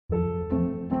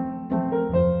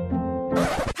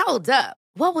Hold up.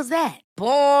 What was that?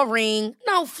 Boring.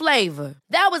 No flavor.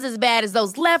 That was as bad as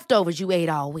those leftovers you ate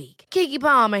all week. Keke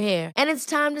Palmer here, and it's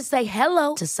time to say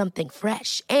hello to something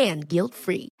fresh and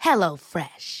guilt-free. Hello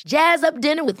Fresh. Jazz up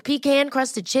dinner with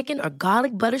pecan-crusted chicken or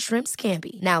garlic butter shrimp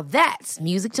scampi. Now that's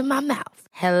music to my mouth.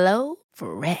 Hello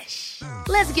Fresh.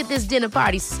 Let's get this dinner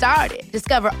party started.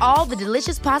 Discover all the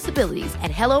delicious possibilities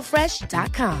at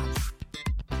hellofresh.com.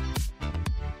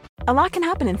 A lot can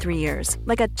happen in 3 years,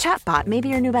 like a chatbot may be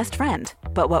your new best friend.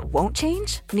 But what won't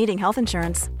change? Needing health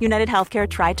insurance. United Healthcare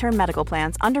Tri-Term Medical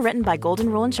Plans, underwritten by Golden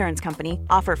Rule Insurance Company,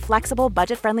 offer flexible,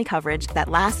 budget-friendly coverage that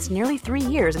lasts nearly 3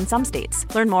 years in some states.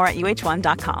 Learn more at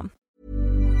uh1.com.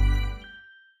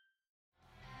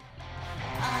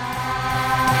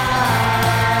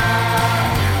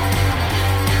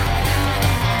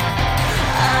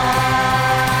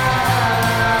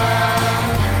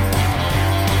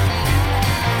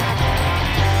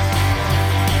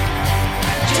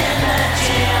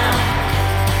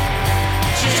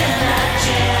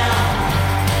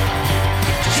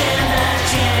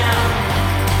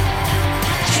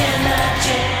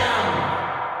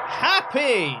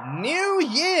 Happy New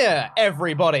Year,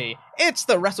 everybody! It's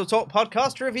the Wrestle Talk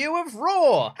podcast review of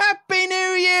Raw. Happy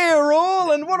New Year,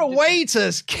 all! And what a way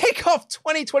to kick off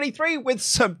 2023 with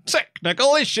some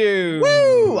technical issues.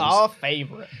 Woo! Our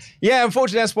favourite. Yeah,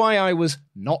 unfortunately, that's why I was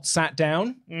not sat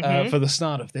down for the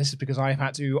start of this, is because I have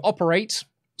had to operate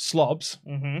slobs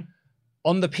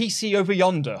on the PC over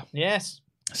yonder. Yes.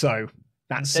 So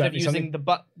that's instead of using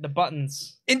the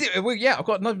buttons. Indeed, well, yeah, I've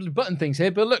got lovely button things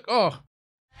here, but look,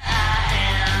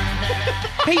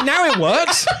 Pete, now it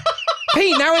works.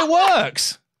 Pete, now it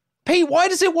works. Pete, why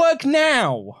does it work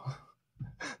now?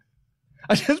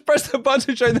 I just pressed the button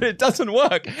to show that it doesn't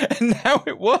work, and now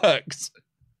it works.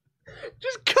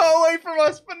 Just go away from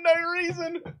us for no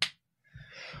reason.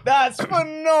 That's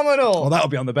phenomenal. Well, that'll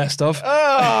be on the best of.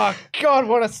 Oh, God,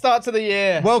 what a start to the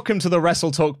year. Welcome to the Wrestle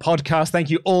Talk podcast.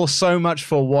 Thank you all so much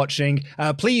for watching.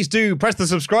 Please do press the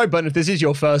subscribe button if this is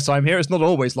your first time here. It's not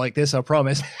always like this, I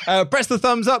promise. Press the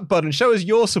thumbs up button. Show us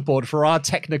your support for our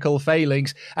technical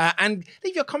failings. And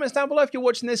leave your comments down below if you're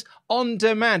watching this on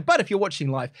demand. But if you're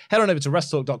watching live, head on over to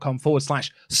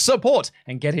wrestletalk.com/support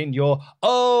and get in your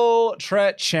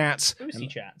ultra chats. Lucy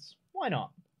chats. Why not?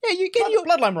 Yeah, you get your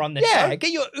Bloodline run this show. get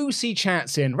your oozy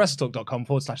chats in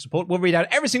wrestletalk.com/support. We'll read out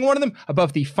every single one of them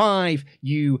above the $5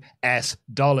 US.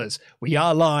 We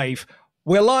are live.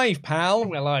 We're live, pal.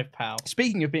 We're live, pal.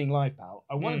 Speaking of being live, pal,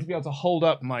 I wanted to be able to hold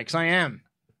up, Mike, because I am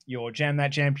your Jam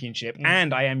That Championship,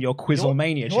 and I am your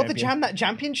Quizzlemania champion. You're the Jam That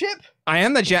Championship? I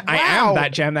am the I am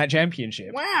that Jam That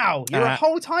Championship. Wow, you're a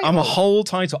whole title. I'm a whole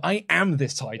title. I am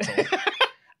this title.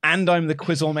 And I'm the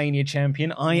Quizzlemania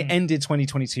champion. I ended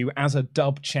 2022 as a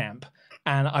dub champ,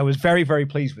 and I was very, very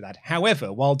pleased with that.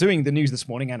 However, while doing the news this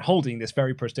morning and holding this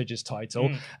very prestigious title,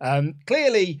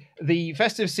 clearly the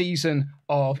festive season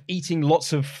of eating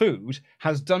lots of food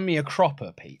has done me a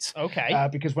cropper, Pete. Okay.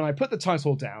 Because when I put the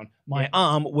title down, my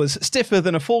arm was stiffer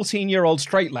than a 14-year-old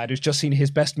straight lad who's just seen his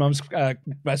best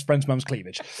friend's mum's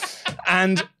cleavage.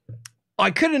 And I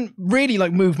couldn't really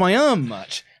move my arm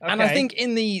much. Okay. And I think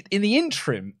in the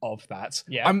interim of that,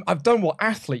 I've done what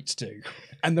athletes do.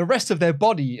 And the rest of their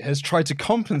body has tried to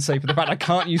compensate for the fact I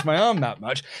can't use my arm that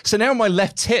much. So now my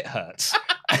left tit hurts.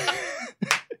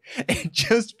 It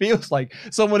just feels like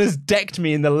someone has decked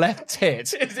me in the left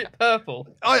tit. Is it purple?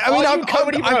 I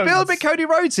feel a bit Cody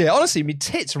Rhodes here. Honestly, my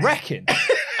tit's wrecking.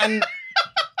 And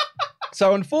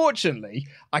so unfortunately,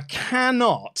 I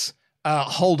cannot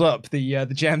hold up the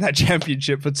Jam That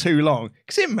Championship for too long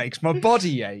because it makes my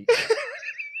body ache.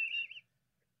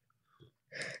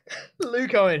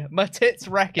 Luke Owen, my tits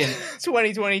wrecking,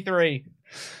 2023.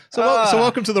 So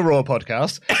welcome to the Raw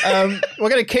podcast. We're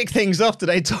going to kick things off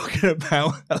today talking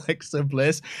about Alexa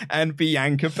Bliss and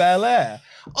Bianca Belair.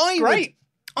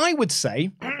 I would say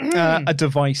a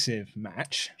divisive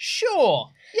match.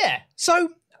 Sure. Yeah. So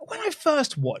when I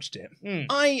first watched it,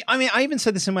 I even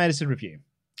said this in my edited review.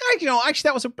 Actually,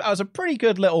 that was a pretty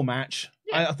good little match.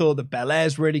 Yeah. I thought that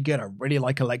Belair's really good. I really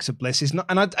like Alexa Bliss.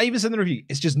 I even said in the review,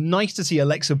 it's just nice to see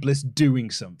Alexa Bliss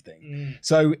doing something.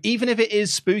 So even if it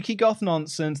is spooky goth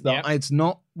nonsense, it's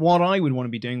not what I would want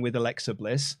to be doing with Alexa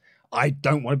Bliss. I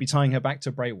don't want to be tying her back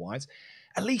to Bray Wyatt.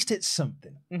 At least it's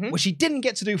something, which she didn't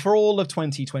get to do for all of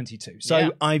 2022.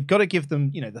 So I've got to give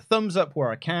them, the thumbs up where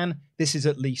I can. This is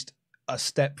at least a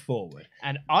step forward.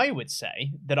 And I would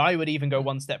say that I would even go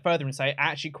one step further and say I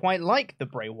actually quite like the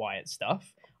Bray Wyatt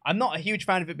stuff. I'm not a huge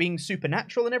fan of it being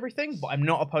supernatural and everything, but I'm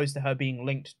not opposed to her being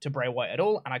linked to Bray Wyatt at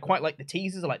all, and I quite like the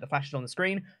teasers, I like the flashes on the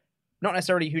screen. Not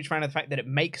necessarily a huge fan of the fact that it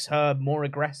makes her more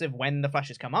aggressive when the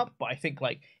flashes come up, but I think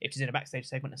like if she's in a backstage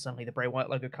segment and suddenly the Bray Wyatt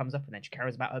logo comes up and then she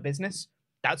cares about her business,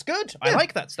 that's good. I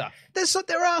like that stuff.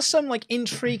 There are some like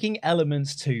intriguing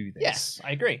elements to this. Yes,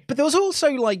 I agree. But there was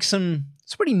also like some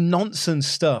pretty nonsense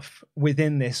stuff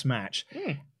within this match.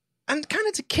 And kind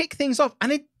of to kick things off,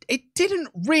 and it didn't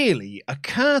really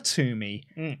occur to me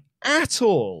at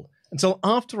all until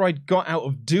after I'd got out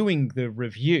of doing the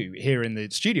review here in the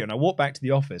studio and I walked back to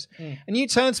the office and you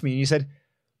turned to me and you said,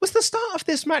 was the start of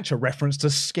this match a reference to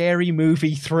Scary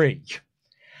Movie 3?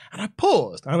 And I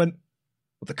paused and I went,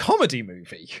 well, the comedy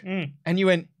movie? And you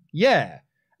went, yeah,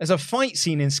 there's a fight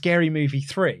scene in Scary Movie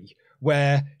 3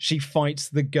 where she fights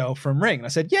the girl from Ring. And I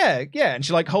said, yeah. And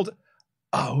she like,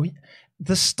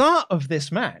 the start of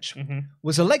this match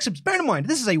was Alexa. Bear in mind,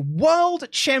 this is a world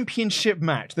championship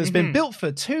match that's been built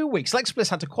for 2 weeks. Alexa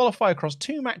Bliss had to qualify across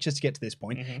 2 matches to get to this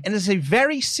point, and it's a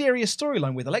very serious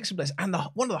storyline with Alexa Bliss and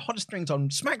one of the hottest things on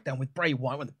SmackDown with Bray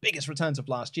Wyatt, one of the biggest returns of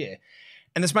last year.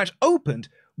 And this match opened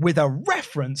with a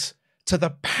reference to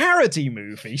the parody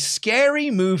movie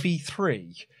Scary Movie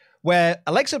 3, where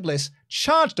Alexa Bliss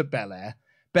charged at Belair.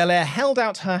 Belair held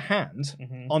out her hand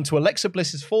onto Alexa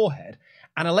Bliss's forehead,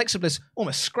 and Alexa Bliss,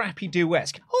 almost Scrappy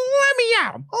Doo-esque, let me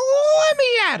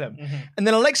at him. And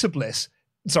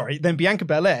then Bianca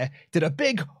Belair did a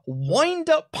big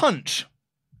wind-up punch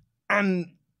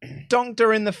and donked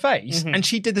her in the face, and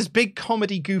she did this big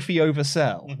comedy goofy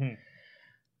oversell. And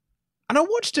I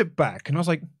watched it back, and I was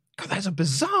like, God, that's a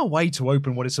bizarre way to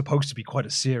open what is supposed to be quite a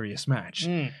serious match.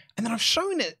 And then we've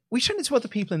shown it to other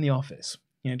people in the office.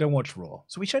 Don't watch Raw.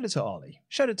 So we showed it to Ollie,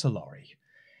 showed it to Laurie.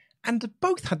 And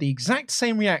both had the exact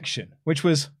same reaction, which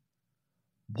was,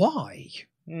 why?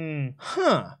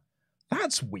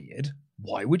 That's weird.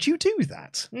 Why would you do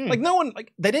that? Like no one,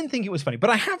 they didn't think it was funny, but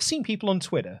I have seen people on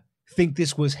Twitter think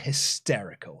this was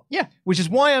hysterical. Yeah. Which is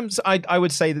why I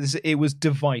would say that it was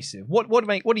divisive. What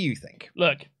do you think?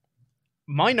 Look,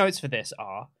 my notes for this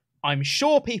are, I'm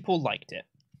sure people liked it.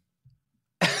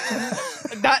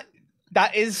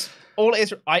 That is all it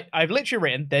is. I've literally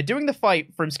written, they're doing the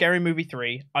fight from Scary Movie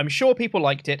 3. I'm sure people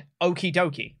liked it. Okie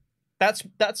dokie.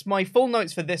 That's my full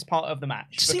notes for this part of the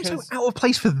match. It seems so out of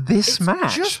place for this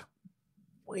match. Just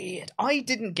weird. I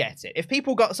didn't get it. If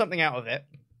people got something out of it,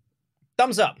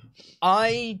 thumbs up.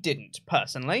 I didn't,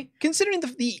 personally. Considering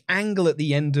the angle at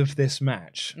the end of this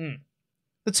match,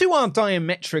 the two are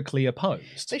diametrically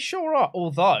opposed. They sure are,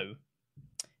 although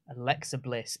Alexa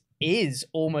Bliss is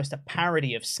almost a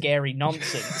parody of scary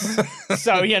nonsense.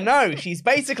 So, she's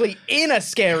basically in a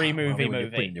scary movie.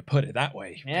 When you put it that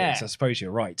way, yeah. I suppose you're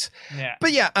right. Yeah.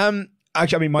 But yeah,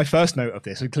 actually, my first note of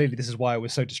this, and clearly this is why I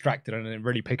was so distracted and I didn't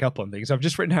really pick up on things, I've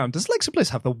just written down, does Alexa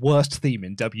Bliss have the worst theme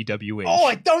in WWE? Oh,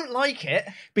 I don't like it.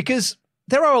 Because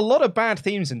there are a lot of bad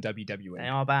themes in WWE. They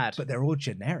are bad. But they're all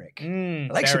generic.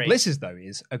 Alexa Bliss's, though,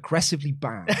 is aggressively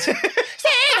bad.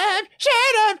 Shut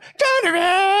up, turn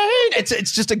around.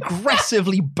 It's just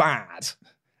aggressively bad.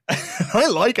 I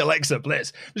like Alexa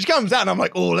Bliss. She comes out and I'm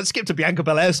like, oh, let's skip to Bianca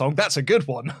Belair's song. That's a good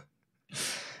one.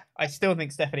 I still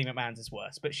think Stephanie McMahon's is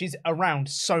worse, but she's around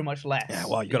so much less. Yeah,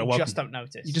 well, you just don't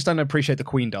notice. You just don't appreciate the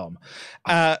Queen Dom.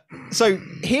 So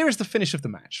here is the finish of the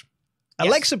match. Yes.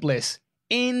 Alexa Bliss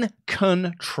in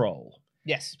control.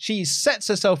 Yes. She sets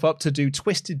herself up to do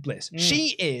Twisted Bliss.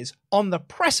 She is on the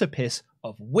precipice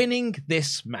of winning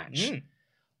this match.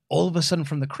 All of a sudden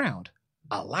from the crowd,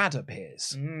 a lad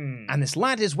appears. And this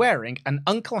lad is wearing an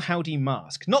Uncle Howdy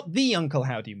mask. Not the Uncle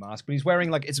Howdy mask, but he's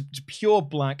wearing it's a pure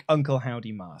black Uncle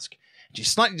Howdy mask. She's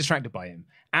slightly distracted by him,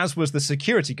 as was the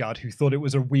security guard who thought it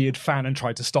was a weird fan and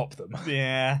tried to stop them.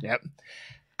 Yeah. Yep.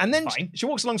 And then she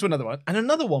walks along to another one, and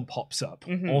another one pops up,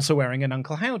 also wearing an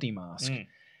Uncle Howdy mask.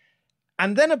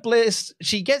 And then Bliss,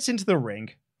 she gets into the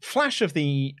ring, flash of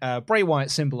the Bray Wyatt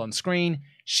symbol on screen.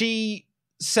 She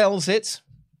sells it.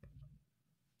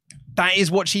 That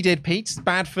is what she did, Pete. It's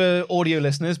bad for audio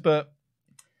listeners, but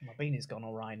my beanie's gone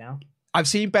all right now. I've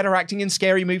seen better acting in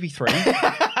Scary Movie 3.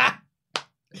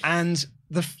 And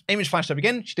the image flashed up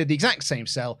again. She did the exact same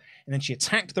sell, and then she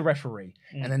attacked the referee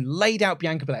and then laid out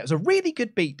Bianca Belair. It was a really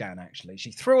good beatdown, actually.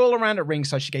 She threw all around at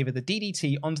ringside. She gave her the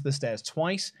DDT onto the stairs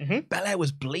twice. Belair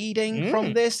was bleeding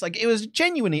from this. It was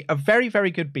genuinely a very,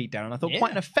 very good beatdown, and I thought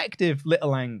quite an effective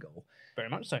little angle. Very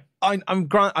much so. I'm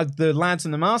the lads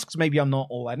in the masks, maybe I'm not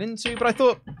all that into, but I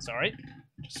thought... Sorry.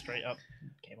 Just straight up.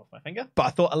 Came off my finger. But I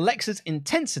thought Alexa's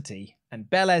intensity and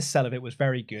Belair's sell of it was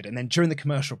very good. And then during the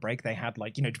commercial break, they had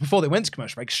before they went to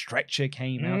commercial break, Stretcher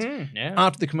came out. Yeah.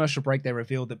 After the commercial break, they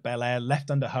revealed that Belair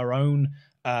left under her own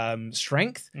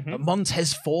strength. But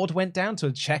Montez Ford went down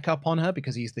to check up on her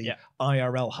because he's the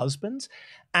IRL husband.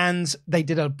 And they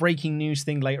did a breaking news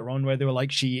thing later on where they were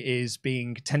like, she is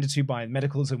being tended to by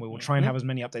medicals and we will try and have as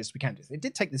many updates as we can. They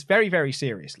did take this very, very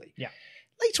seriously. Yeah.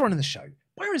 Later on in the show,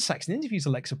 Byron Saxton interviews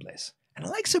Alexa Bliss, and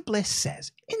Alexa Bliss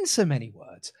says, in so many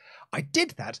words, I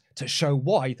did that to show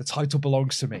why the title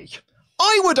belongs to me.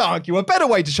 I would argue a better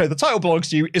way to show the title belongs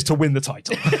to you is to win the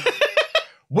title,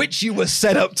 which you were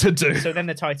set up to do. So then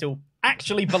the title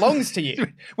actually belongs to you.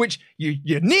 Which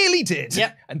you nearly did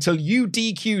until you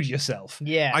DQ'd yourself.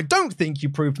 Yeah. I don't think you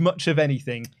proved much of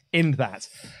anything in that.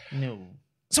 No.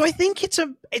 So I think it's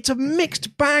a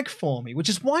mixed bag for me, which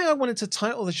is why I wanted to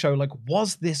title the show like,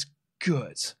 was this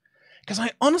good? Because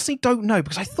I honestly don't know,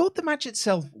 because I thought the match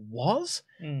itself was,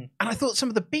 and I thought some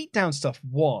of the beatdown stuff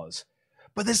was.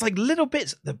 But there's like little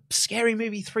bits, the Scary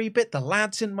Movie 3 bit, the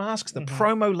lads in masks, the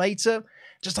promo later,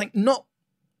 just like not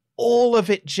all of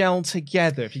it gelled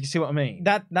together, if you can see what I mean.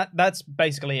 That's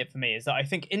basically it for me, is that I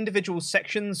think individual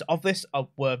sections of this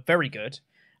were very good,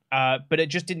 but it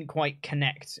just didn't quite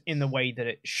connect in the way that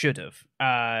it should have.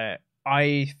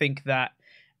 I think that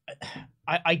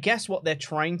I guess what they're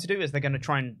trying to do is they're going to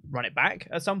try and run it back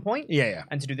at some point. Yeah.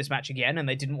 And to do this match again, and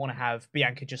they didn't want to have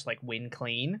Bianca just like win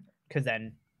clean, because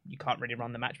then you can't really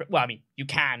run the match. But well, I mean, you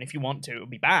can if you want to. It would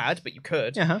be bad, but you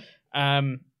could.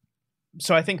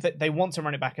 So I think that they want to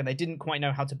run it back, and they didn't quite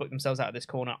know how to book themselves out of this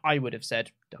corner. I would have said,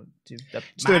 don't do the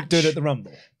match. Do it at the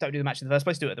Rumble. Don't do the match in the first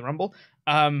place. Do it at the Rumble.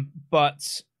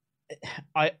 But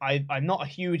I'm not a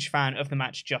huge fan of the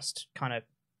match just kind of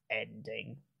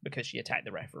ending because she attacked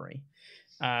the referee.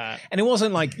 And it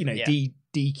wasn't like,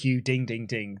 DQ, ding, ding,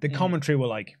 ding. The commentary were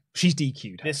like, she's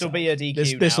DQ'd. This will be a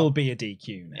DQ This will be a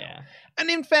DQ now. Yeah. And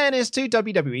in fairness to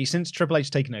WWE, since Triple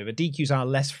H taken over, DQs are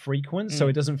less frequent, so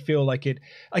it doesn't feel like it...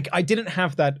 Like, I didn't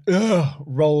have that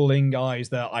rolling eyes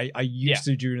that I used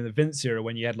to during the Vince era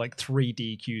when you had like 3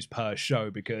 DQs per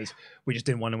show because we just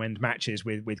didn't want to end matches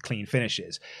with clean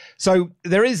finishes. So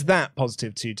there is that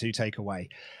positive to take away.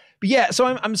 But yeah, so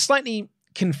I'm slightly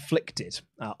conflicted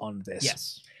on this.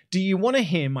 Yes. Do you want to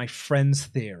hear my friend's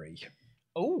theory?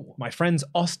 Oh. My friend's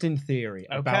Austin theory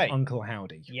about Uncle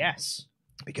Howdy. Yes.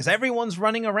 Because everyone's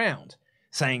running around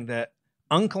saying that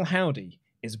Uncle Howdy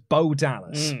is Bo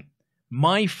Dallas.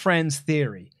 My friend's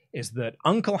theory is that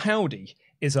Uncle Howdy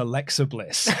is Alexa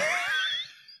Bliss.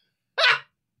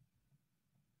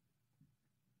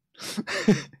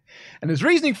 And there's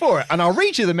reasoning for it. And I'll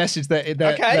read you the message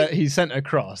that he sent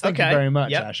across. Thank you very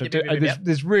much, Ash.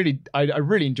 I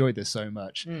really enjoyed this so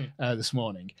much this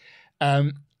morning.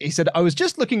 He said, I was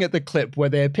just looking at the clip where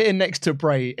they appear next to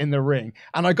Bray in the ring,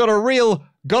 and I got a real,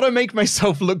 gotta make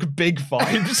myself look big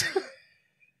vibes.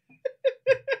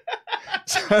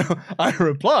 So I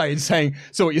replied saying,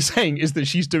 so what you're saying is that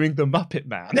she's doing the Muppet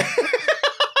Man.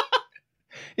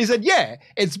 He said, yeah,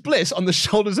 it's Bliss on the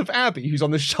shoulders of Abby, who's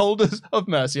on the shoulders of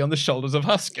Mercy, on the shoulders of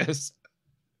Huskers.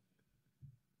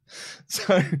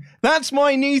 So that's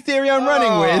my new theory I'm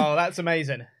running with. Oh, that's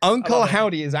amazing. Uncle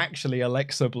Howdy is actually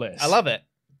Alexa Bliss. I love it.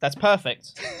 That's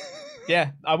perfect.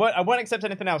 Yeah, I won't accept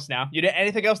anything else now. You did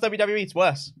anything else WWE, it's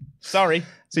worse. Sorry.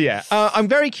 So yeah, I'm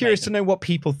very curious to know what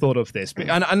people thought of this.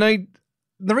 And I know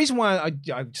the reason why I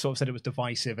sort of said it was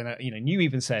divisive, and you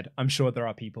even said, I'm sure there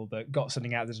are people that got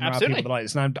something out of this, and there are people that like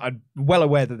this, and I'm well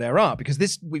aware that there are, because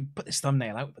we put this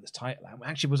thumbnail out, we put this title out,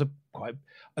 actually was quite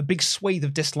a big swathe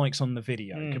of dislikes on the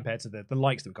video compared to the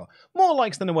likes that we got. More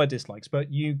likes than there were dislikes,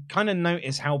 but you kind of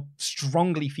notice how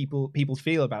strongly people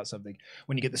feel about something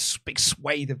when you get this big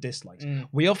swathe of dislikes.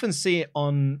 We often see it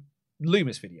on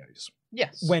Loomis videos.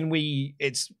 Yes. When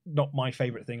it's not my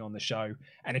favorite thing on the show,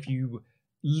 and if you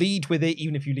lead with it,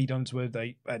 even if you lead onto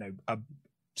a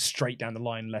straight down the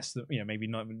line, less than maybe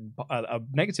not a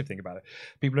negative thing about it.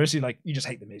 People are actually like, you just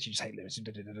hate the Miz, you just hate Lewis,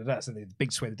 so the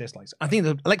big sway of dislikes. I think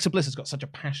that Alexa Bliss has got such a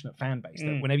passionate fan base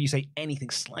that whenever you say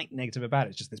anything slightly negative about it,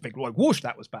 it's just this big like whoosh,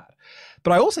 that was bad.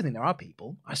 But I also think there are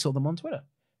people, I saw them on Twitter,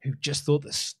 who just thought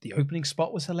the opening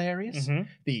spot was hilarious.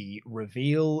 The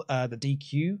reveal, the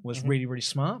DQ was really, really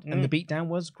smart, and the beatdown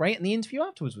was great, and the interview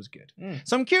afterwards was good.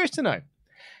 So I'm curious to know,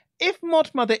 if Mod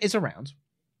Mother is around,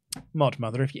 Mod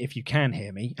Mother, if you can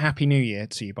hear me, Happy New Year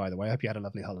to you, by the way. I hope you had a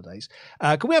lovely holidays.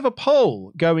 Can we have a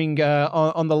poll going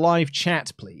on the live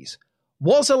chat, please?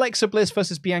 Was Alexa Bliss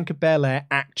versus Bianca Belair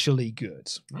actually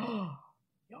good? You're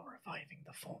reviving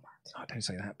the format. Oh, don't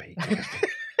say that, Pete.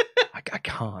 I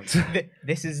can't.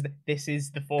 This is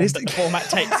the form that the format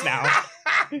takes now.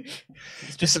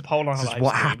 It's just a poll on a live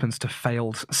what stream. happens to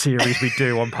failed series we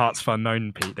do on Parts of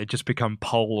Unknown, Pete. They just become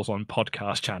polls on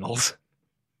podcast channels.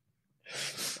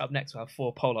 Up next, we'll have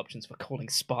 4 poll options for calling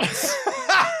spots.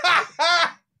 I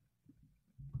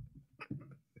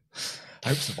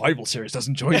hope Survival Series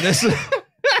doesn't join this.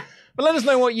 But But let us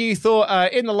know what you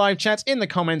thought in the live chat, in the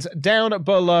comments down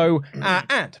below.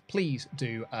 And please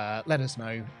do let us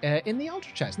know in the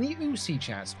Ultra chats, in the UC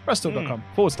chats,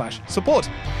 wrestletalk.com/support.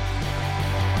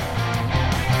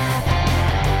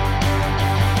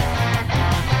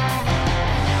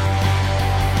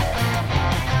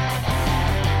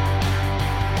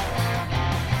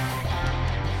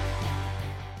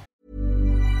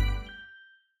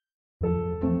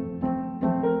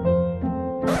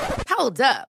 Hold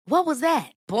up. What was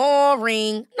that?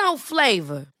 Boring. No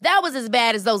flavor. That was as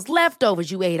bad as those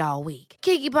leftovers you ate all week.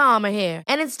 Keke Palmer here,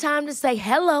 and it's time to say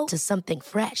hello to something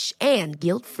fresh and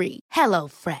guilt-free. Hello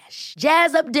Fresh.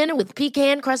 Jazz up dinner with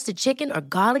pecan-crusted chicken or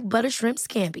garlic butter shrimp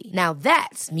scampi. Now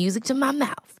that's music to my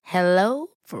mouth. Hello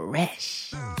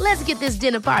Fresh. Let's get this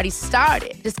dinner party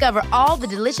started. Discover all the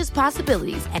delicious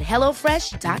possibilities at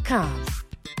hellofresh.com.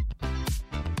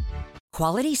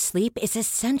 Quality sleep is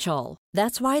essential.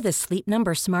 That's why the Sleep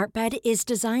Number Smart Bed is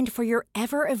designed for your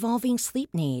ever-evolving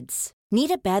sleep needs.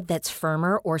 Need a bed that's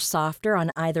firmer or softer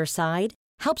on either side?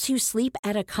 Helps you sleep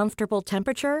at a comfortable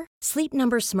temperature? Sleep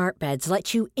Number Smart Beds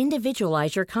let you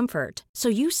individualize your comfort, so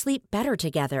you sleep better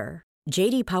together.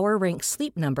 J.D. Power ranks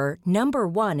Sleep Number number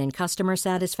 1 in customer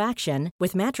satisfaction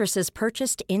with mattresses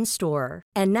purchased in-store.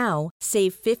 And now,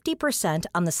 save 50%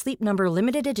 on the Sleep Number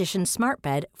Limited Edition Smart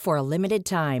Bed for a limited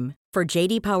time. For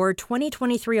J.D. Power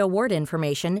 2023 award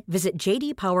information, visit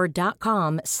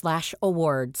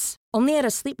jdpower.com/awards. Only at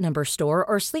a Sleep Number store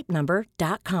or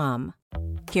sleepnumber.com.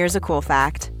 Here's a cool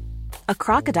fact. A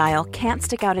crocodile can't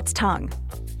stick out its tongue.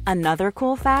 Another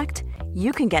cool fact,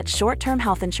 you can get short-term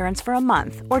health insurance for a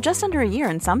month or just under a year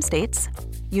in some states.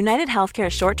 United Healthcare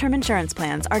short-term insurance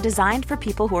plans are designed for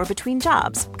people who are between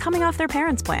jobs, coming off their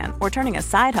parents' plan, or turning a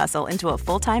side hustle into a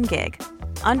full-time gig.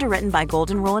 Underwritten by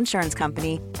Golden Rule Insurance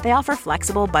Company, they offer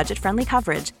flexible, budget-friendly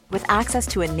coverage with access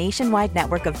to a nationwide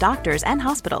network of doctors and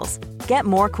hospitals. Get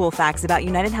more cool facts about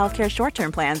United Healthcare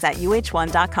short-term plans at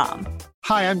uh1.com.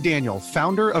 Hi, I'm Daniel,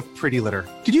 founder of Pretty Litter.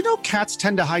 Did you know cats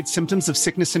tend to hide symptoms of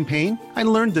sickness and pain? I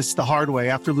learned this the hard way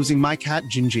after losing my cat,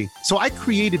 Gingy. So I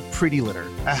created Pretty Litter,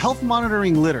 a health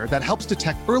monitoring litter that helps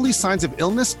detect early signs of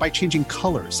illness by changing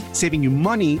colors, saving you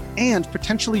money and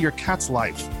potentially your cat's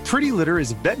life. Pretty Litter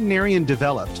is veterinarian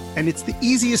developed, and it's the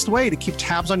easiest way to keep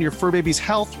tabs on your fur baby's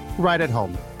health right at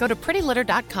home. Go to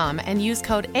prettylitter.com and use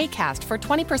code ACAST for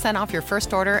 20% off your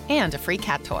first order and a free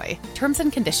cat toy. Terms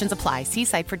and conditions apply. See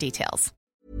site for details.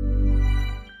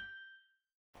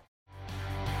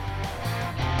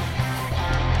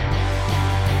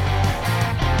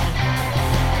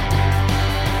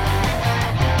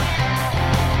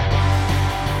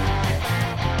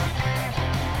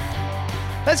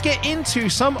 Let's get into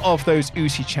some of those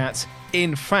UC chats.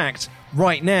 In fact,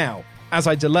 right now, as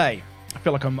I delay, I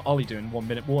feel like I'm Ollie doing 1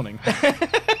 minute warning.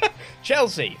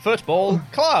 Chelsea Football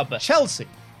Club. Chelsea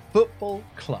Football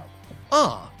Club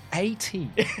are a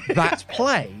team that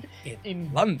play in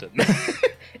London.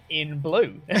 In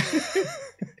blue.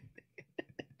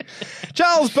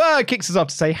 Charles Berg kicks us off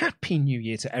to say Happy New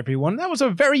Year to everyone. That was a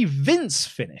very Vince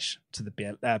finish to the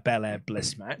Belair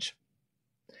Bliss match.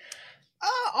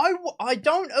 I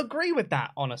don't agree with that,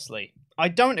 honestly. I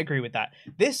don't agree with that.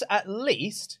 This at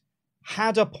least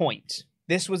had a point.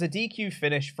 This was a DQ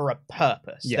finish for a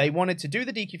purpose. Yeah. They wanted to do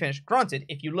the DQ finish. Granted,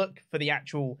 if you look for the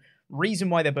actual reason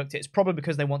why they booked it, it's probably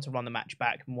because they want to run the match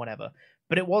back and whatever.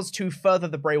 But it was to further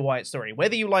the Bray Wyatt story.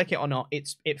 Whether you like it or not,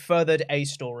 it furthered a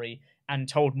story and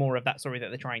told more of that story that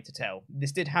they're trying to tell.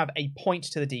 This did have a point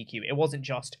to the DQ. It wasn't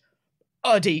just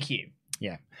a DQ.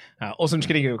 Yeah. Also, I'm just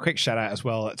going to give a quick shout out as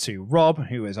well to Rob,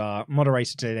 who is our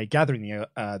moderator today, gathering the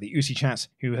UC chats,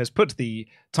 who has put the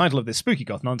title of this spooky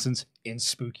goth nonsense in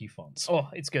spooky fonts. Oh,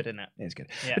 it's good, isn't it? It's good.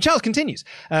 Yeah. But Charles continues.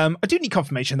 I do need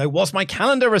confirmation, though. Was my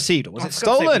calendar received or was it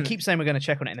stolen? We keep saying we're going to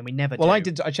check on it and then we never do. Well, I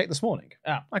checked this morning.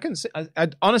 Oh. I couldn't see.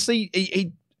 Honestly,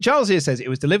 Charles here says it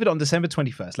was delivered on December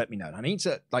 21st. Let me know. And I need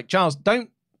to, Charles, don't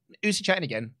UC chatting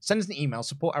again. Send us an email,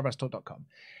 support@wrestletalk.com.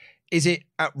 Is it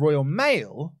at Royal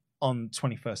Mail on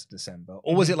 21st of December,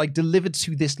 or was it delivered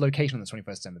to this location on the 21st of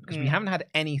December? Because we haven't had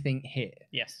anything here.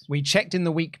 Yes. We checked in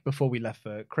the week before we left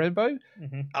for Cribbo.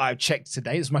 I checked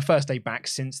today. This is my first day back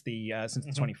since the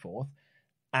 24th.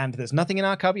 And there's nothing in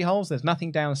our cubby holes. There's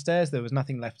nothing downstairs. There was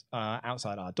nothing left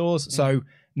outside our doors. So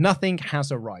nothing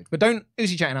has arrived. But don't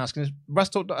Uzi chat and ask.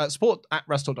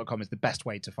 Support@wrestletalk.com is the best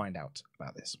way to find out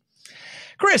about this.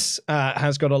 Chris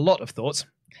has got a lot of thoughts.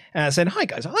 Saying, hi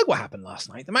guys, I like what happened last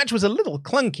night. The match was a little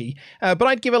clunky, but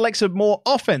I'd give Alexa more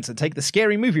offense and take the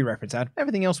scary movie reference out.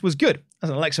 Everything else was good. As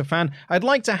an Alexa fan, I'd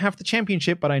like to have the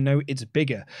championship, but I know it's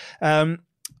bigger.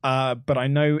 But I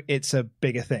know it's a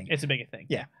bigger thing. It's a bigger thing.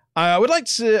 Yeah. I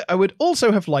would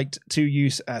also have liked to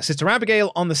use Sister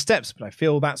Abigail on the steps, but I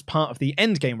feel that's part of the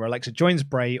end game where Alexa joins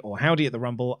Bray or Howdy at the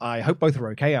Rumble. I hope both are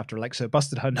okay after Alexa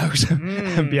busted her nose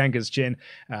and Bianca's chin.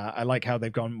 I like how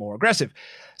they've gone more aggressive.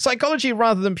 Psychology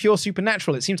rather than pure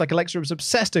supernatural. It seems like Alexa was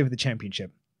obsessed over the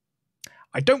championship.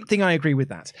 I don't think I agree with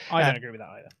that. I don't agree with that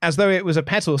either. As though it was a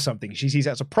pet or something. She sees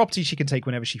it as a property she can take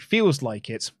whenever she feels like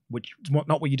it, which is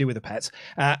not what you do with a pet.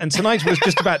 And tonight was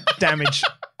just about damage.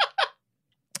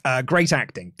 Great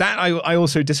acting. That I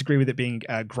also disagree with it being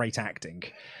great acting.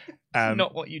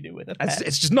 Not what you do with a pet.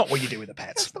 It's just not what you do with a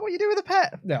pet. That's not what you do with a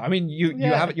pet. No, I mean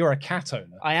you're a cat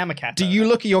owner. I am a cat Do owner. you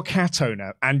look at your cat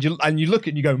owner and you look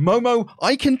and you go, Momo,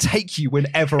 I can take you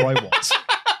whenever I want.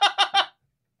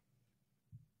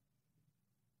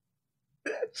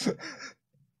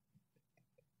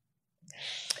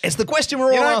 It's the question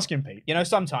we're all asking, Pete. You know,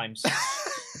 sometimes.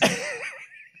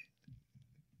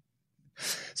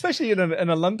 Especially in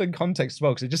a London context as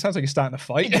well, because it just sounds like you're starting a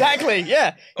fight. Exactly,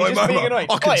 yeah. You're just being annoying.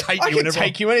 I can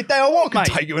take you any day I want, mate.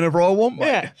 Take you whenever I want,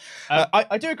 mate. Yeah.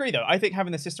 I do agree, though. I think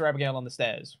having the Sister Abigail on the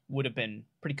stairs would have been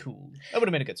pretty cool. That would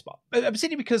have been a good spot.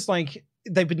 Particularly because, like,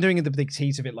 they've been doing the big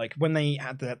tease of it, like, when they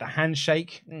had the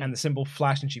handshake and the symbol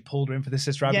flashed and she pulled her in for the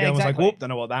Sister Abigail, I was like, whoop, don't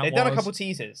know what that was. They've done a couple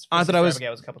teasers. I thought I was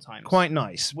Abigail's a couple times. quite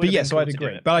nice. But yes, so I'd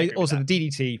agree. But I also, the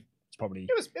DDT... Probably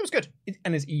it was good,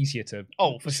 and it's easier to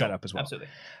set up as well. Absolutely.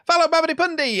 Fallow Babidi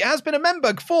Pundi has been a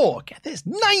member for, get this,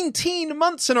 19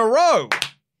 months in a row.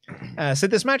 Said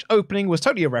this match opening was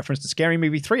totally a reference to Scary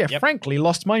Movie 3. I frankly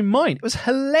lost my mind. It was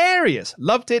hilarious.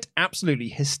 Loved it. Absolutely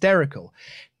hysterical.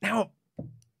 Now,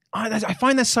 I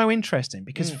find that so interesting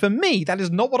because for me, that is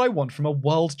not what I want from a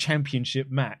world championship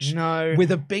match. No.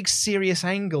 With a big serious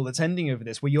angle that's ending over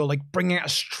this, where you're like bringing out a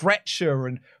stretcher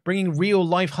and bringing real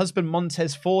life husband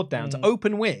Montez Ford down to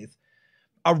open with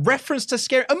a reference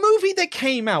to a movie that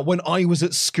came out when I was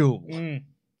at school.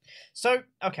 So,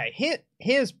 okay,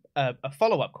 here's a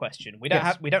follow-up question. We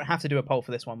don't have to do a poll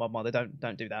for this one, Mod Mother.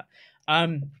 Don't do that.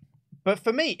 But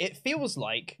for me, it feels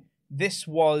like this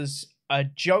was a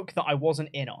joke that I wasn't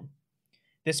in on.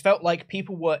 This felt like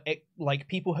people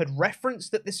had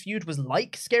referenced that this feud was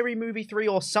like Scary Movie 3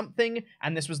 or something,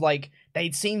 and this was like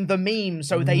they'd seen the meme,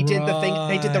 so they did the thing,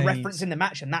 they did the reference in the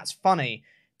match, and that's funny.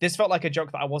 This felt like a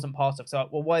joke that I wasn't part of. So,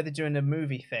 well, why are they doing a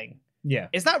movie thing? Yeah.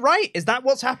 Is that right? Is that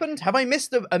what's happened? Have I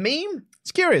missed a meme?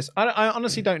 It's curious. I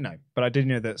honestly don't know. But I did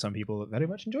know that some people very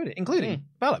much enjoyed it, including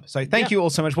Valab. So thank you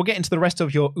all so much. We'll get into the rest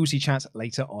of your Uzi chat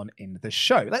later on in the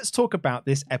show. Let's talk about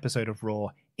this episode of Raw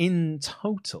in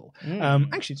total.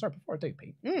 Actually, sorry, before I do,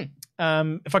 Pete.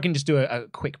 If I can just do a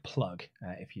quick plug,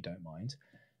 if you don't mind.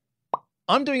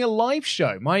 I'm doing a live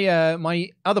show. My my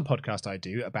other podcast I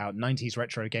do about 90s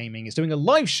retro gaming is doing a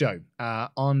live show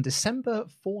on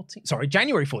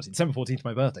January 14th. December 14th,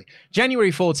 my birthday.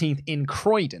 January 14th in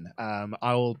Croydon.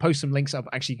 I'll post some links up.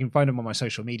 Actually, you can find them on my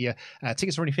social media.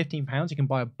 Tickets are only £15. You can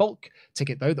buy a bulk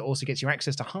ticket, though, that also gets you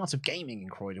access to Heart of Gaming in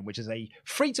Croydon, which is a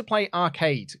free-to-play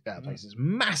arcade place. It's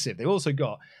massive. They've also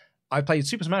got... I played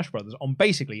Super Smash Brothers on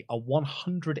basically a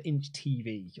 100-inch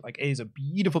TV. Like, it is a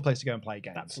beautiful place to go and play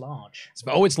games. That's large. It's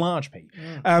large, Pete.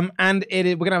 And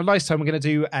we're going to have a nice time. We're going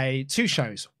to do two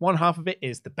shows. One half of it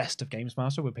is the best of Games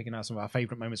Master. We're picking out some of our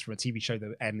favourite moments from a TV show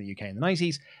that aired in the UK in the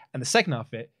 90s. And the second half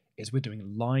of it is we're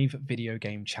doing live video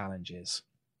game challenges.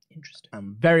 Interesting.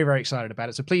 I'm very, very excited about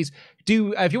it. So please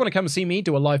do, if you want to come and see me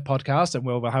do a live podcast, and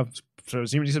we'll have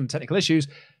presumably some technical issues,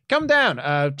 come down.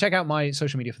 Check out my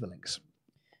social media for the links.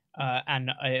 And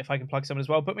if I can plug someone as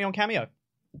well, put me on Cameo.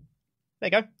 There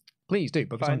you go. Please do.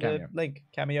 Book us on Find Cameo. the link,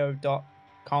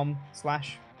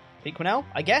 cameo.com/Pete Quinnell,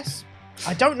 I guess.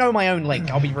 I don't know my own link,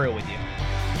 I'll be real with you.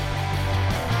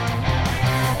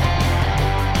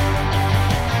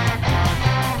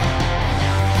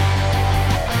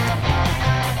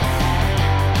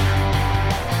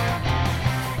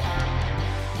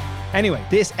 Anyway,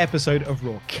 this episode of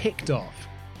Raw kicked off.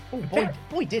 Oh,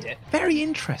 boy, did it. Very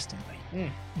interestingly.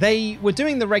 They were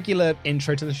doing the regular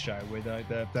intro to the show with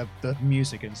the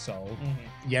music and soul.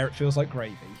 Yeah, it feels like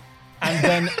gravy. And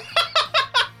then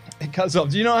it cuts off.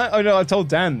 Do you know? I know I've told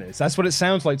Dan this. That's what it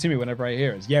sounds like to me whenever I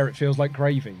hear it. Yeah, it feels like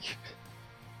gravy.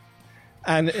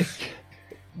 And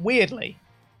weirdly,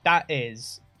 that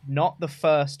is not the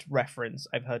first reference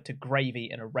I've heard to gravy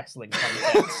in a wrestling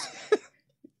context.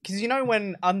 Because you know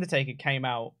when Undertaker came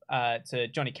out to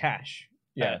Johnny Cash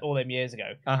all them years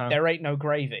ago, there ain't no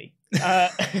gravy.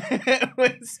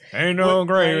 Ain't no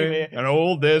gravy and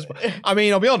all this. I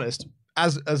mean, I'll be honest.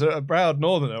 As a proud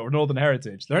northerner or northern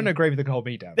heritage, there ain't no gravy that can hold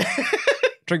me down.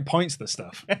 Drink pints of the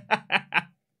stuff.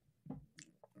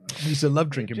 I used to love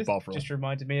drinking Bovril. Just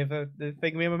reminded me of the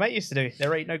thing me and my mate used to do.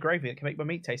 There ain't no gravy that can make my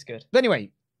meat taste good. But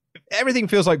anyway, everything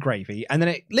feels like gravy, and then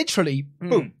it literally,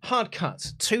 boom, hard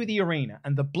cuts to the arena,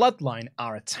 and the Bloodline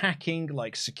are attacking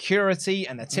like security,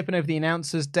 and they're tipping over the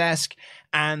announcer's desk,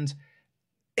 and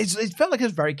it felt like a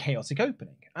very chaotic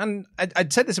opening. And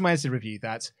I'd said this in my edited review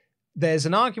that there's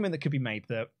an argument that could be made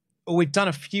that we've done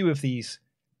a few of these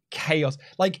chaos,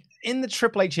 like in the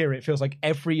Triple H era, it feels like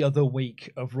every other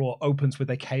week of Raw opens with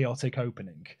a chaotic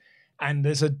opening. And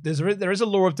there is a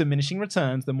law of diminishing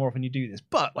returns the more often you do this.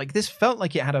 But like this felt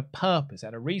like it had a purpose,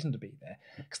 had a reason to be there.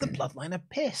 Because the Bloodline are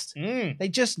pissed. They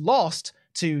just lost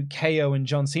to KO and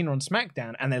John Cena on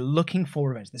SmackDown, and they're looking for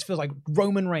revenge. This feels like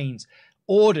Roman Reigns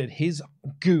ordered his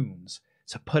goons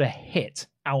to put a hit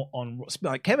out on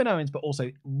like Kevin Owens, but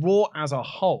also Raw as a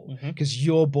whole, because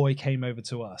your boy came over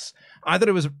to us. I thought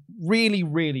it was really,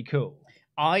 really cool.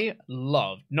 I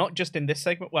loved, not just in this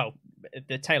segment, well,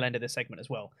 the tail end of this segment as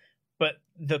well, but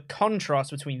the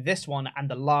contrast between this one and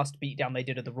the last beatdown they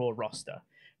did of the Raw roster.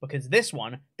 Because this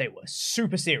one, they were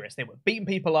super serious. They were beating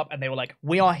people up, and they were like,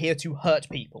 we are here to hurt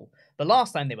people. The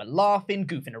last time, they were laughing,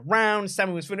 goofing around.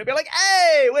 Sammy was going to be like,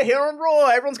 hey, we're here on Raw.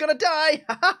 Everyone's going to die.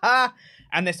 Ha, ha, ha.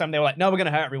 And this time, they were like, no, we're going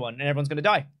to hurt everyone, and everyone's going to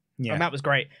die. Yeah. And that was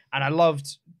great. And I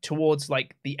loved towards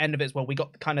like the end of it as well, we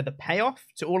got kind of the payoff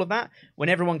to all of that when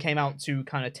everyone came out to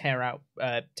kind of tear out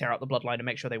the Bloodline and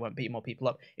make sure they weren't beating more people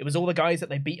up. It was all the guys that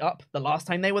they beat up the last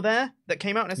time they were there that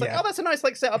came out, and it's like, oh, that's a nice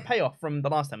like set up payoff from the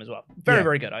last time as well. Very,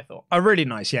 very good, I thought. Really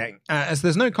nice, yeah. As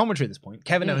there's no commentary at this point,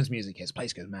 Kevin Owens' music hits,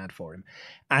 place goes mad for him,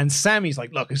 and Sammy's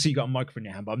like, look, I see you got a microphone in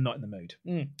your hand, but I'm not in the mood.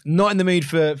 Not in the mood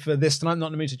for this tonight. Not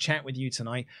in the mood to chat with you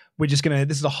tonight. We're just gonna.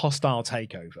 This is a hostile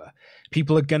takeover.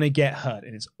 People are gonna get hurt,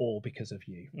 and it's all because of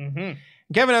you.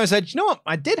 Kevin Owens said, you know what?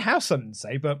 I did have something to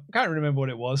say, but I can't remember what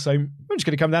it was, so I'm just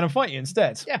going to come down and fight you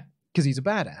instead. Yeah. Because he's a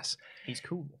badass. He's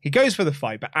cool. He goes for the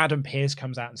fight, but Adam Pearce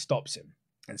comes out and stops him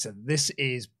and said, this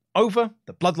is over.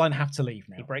 The Bloodline have to leave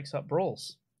now. He breaks up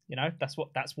brawls. You know, that's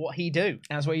what he do.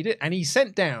 That's what he did. And he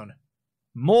sent down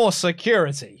more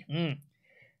security.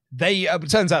 They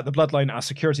turns out the Bloodline are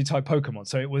security type Pokemon,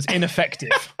 so it was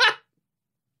ineffective.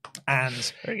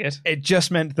 And very good. It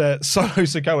just meant that Solo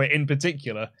Sikoa in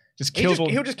particular just killed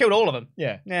he just killed all of them.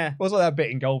 Yeah. It was like that bit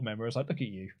in Goldmember. It was like, look at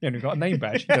you. You haven't got a name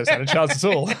badge. You don't stand a chance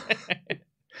at all.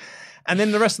 And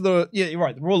then the rest of you're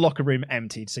right, the Raw locker room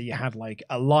emptied. So you had like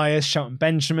Elias, Shelton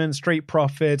Benjamin, Street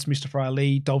Profits, Mustafa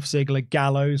Ali, Dolph Ziggler,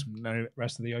 Gallows, no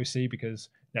rest of the OC because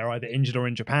they're either injured or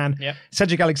in Japan. Yeah.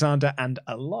 Cedric Alexander and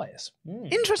Elias.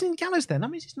 Interesting, Gallows then. That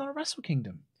means he's not a Wrestle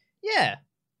Kingdom. Yeah.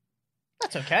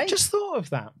 That's okay. Just thought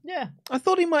of that. Yeah. I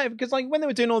thought he might have, because like when they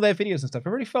were doing all their videos and stuff, I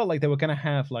really felt like they were going to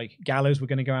have like Gallows were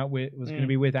going to go out with, was going to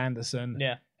be with Anderson.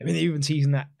 Yeah. I mean, they even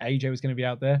teasing that AJ was going to be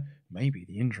out there. Maybe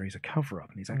the injury's a cover up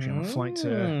and he's actually on a flight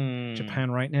to Japan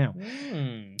right now.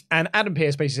 And Adam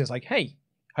Pearce basically says like, hey,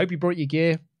 hope you brought your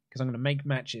gear because I'm going to make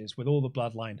matches with all the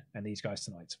Bloodline and these guys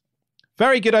tonight.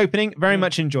 Very good opening. Very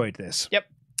much enjoyed this. Yep.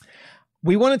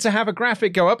 We wanted to have a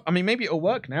graphic go up. I mean, maybe it'll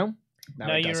work now.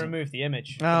 No, you removed the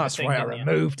image. Oh, that's right. I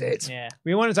removed it. Yeah.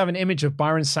 We wanted to have an image of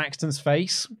Byron Saxton's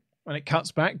face when it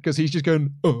cuts back because he's just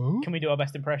going, oh. Can we do our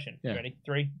best impression? Yeah. Ready?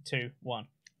 3, 2, 1.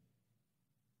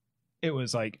 It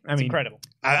was like, It's incredible.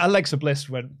 Alexa Bliss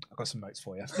went, I've got some notes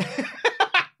for you.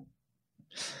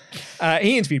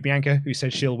 He interviewed Bianca, who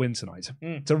said she'll win tonight.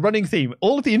 It's a running theme.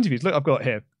 All of the interviews, look, I've got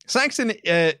here. Saxton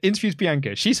interviews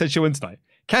Bianca. She said she'll win tonight.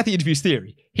 Kathy interviews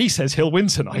Theory. He says he'll win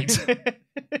tonight.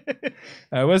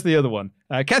 Where's the other one?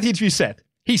 Kathy interviews Seth.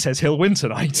 He says he'll win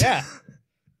tonight. Yeah.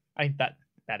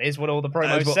 That is what all the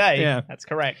promos say. Yeah. That's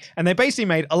correct. And they basically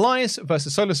made Elias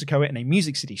versus Solo Sikoa in a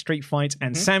Music City street fight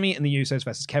and Sammy and the Usos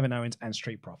versus Kevin Owens and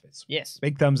Street Profits. Yes.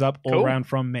 Big thumbs up all around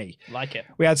from me. Like it.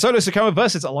 We had Solo Sikoa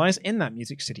versus Elias in that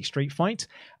Music City street fight.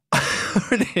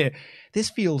 This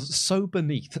feels so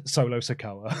beneath Solo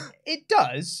Sikoa. It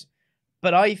does.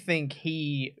 But I think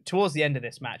towards the end of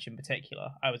this match in particular,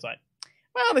 I was like,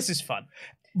 well, this is fun.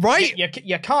 Right?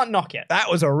 You can't knock it. That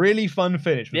was a really fun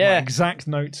finish with my exact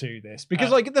note to this. Because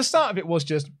like at the start of it was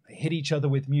just hit each other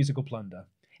with musical plunder.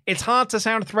 It's hard to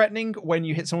sound threatening when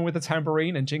you hit someone with a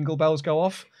tambourine and jingle bells go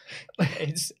off.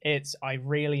 I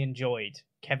really enjoyed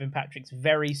Kevin Patrick's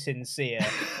very sincere,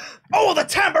 oh, the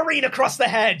tambourine across the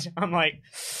head. I'm like,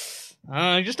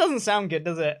 it just doesn't sound good,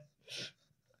 does it?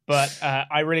 But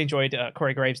I really enjoyed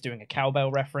Corey Graves doing a cowbell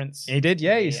reference. He did,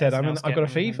 yeah. He said, I've got a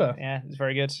fever. Yeah, it's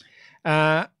very good.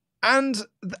 And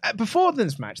before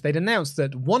this match, they'd announced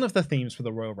that one of the themes for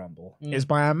the Royal Rumble is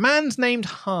by a man named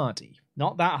Hardy.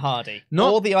 Not that Hardy.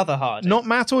 Not- or the other Hardy. Not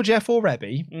Matt or Jeff or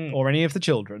Rebby or any of the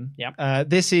children. Yep.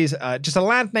 This is just a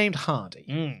lad named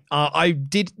Hardy. I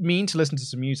did mean to listen to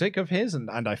some music of his, and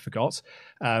I forgot.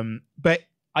 But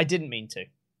I didn't mean to.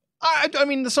 I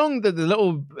mean, the song, the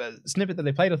little snippet that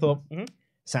they played, I thought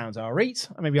sounds alright.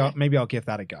 Maybe I'll give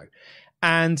that a go.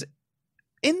 And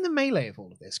in the melee of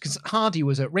all of this, because Hardy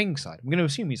was at ringside, I'm going to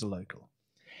assume he's a local.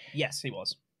 Yes, he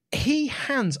was. He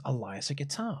hands Elias a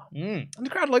guitar. And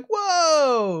the crowd are like,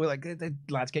 whoa! Like, the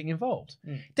lad's getting involved.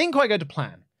 Didn't quite go to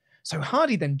plan. So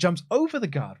Hardy then jumps over the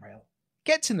guardrail,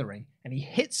 gets in the ring, and he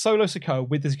hits Solo Sikoa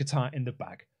with his guitar in the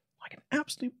bag. Like an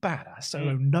absolute badass.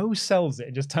 Solo no-sells it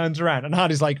and just turns around. And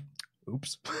Hardy's like,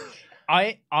 oops.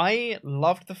 I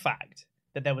loved the fact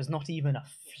that there was not even a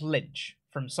flinch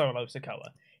from Solo Sikoa.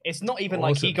 It's not even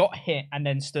like he got hit and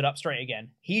then stood up straight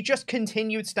again. He just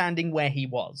continued standing where he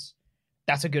was.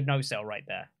 That's a good no-sell right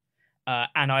there.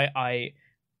 And I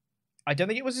don't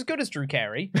think it was as good as Drew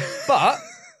Carey, but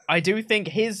I do think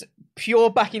his pure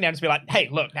backing down to be like, hey,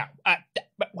 look now,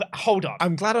 hold on.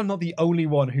 I'm glad I'm not the only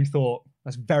one who thought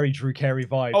that's very Drew Carey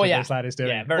vibe that this lad is doing.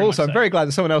 Yeah, very also, much I'm so. very glad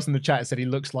that someone else in the chat said he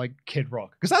looks like Kid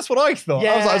Rock, because that's what I thought.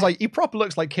 Yeah. I was like, he proper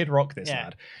looks like Kid Rock, this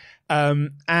lad.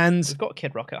 And We've got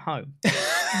Kid Rock at home.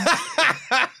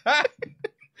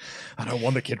 I don't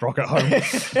want the Kid Rock at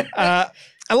home.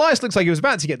 Elias looks like he was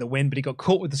about to get the win, but he got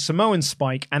caught with the Samoan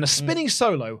spike and a spinning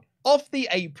solo off the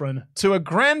apron to a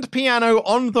grand piano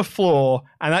on the floor,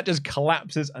 and that just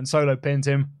collapses and Solo pins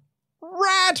him.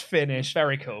 Rad finish.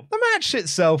 Very cool. The match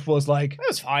itself was like, It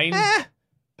was fine.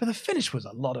 but the finish was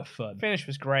a lot of fun. Finish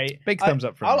was great. Big thumbs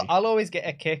up from me. I'll always get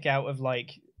a kick out of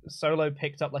like Solo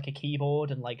picked up like a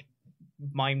keyboard and like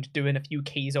mimed doing a few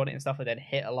keys on it and stuff, and then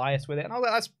hit Elias with it. And I was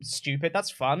like, that's stupid. That's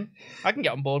fun. I can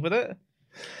get on board with it.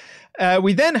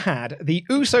 We then had the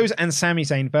Usos and Sami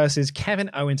Zayn versus Kevin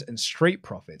Owens and Street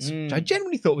Profits, which I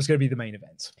genuinely thought was going to be the main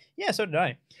event. Yeah, so did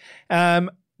I.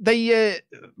 The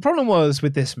problem was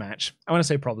with this match, I want to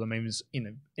say problem, it was,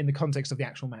 in the context of the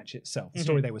actual match itself, the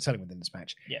story they were telling within this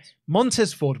match. Yes.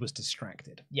 Montez Ford was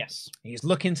distracted. Yes. He's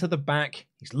looking to the back,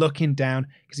 he's looking down,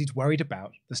 because he's worried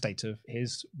about the state of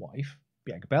his wife,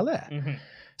 Bianca Belair.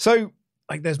 So,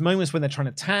 like, there's moments when they're trying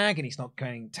to tag and he's not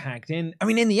getting tagged in. I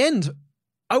mean, in the end,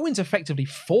 Owens effectively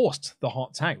forced the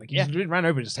hot tag. Like, he just ran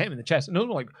over and just hit him in the chest. And it was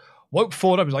like, woke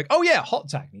Ford up. He's like, oh yeah, hot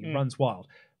tag. And he runs wild.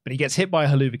 But he gets hit by a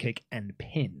haluva kick and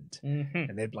pinned.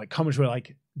 And they're like, comments were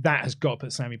like, that has got to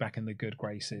put Sammy back in the good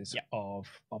graces of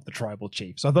the tribal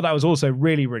chief. So I thought that was also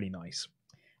really, really nice.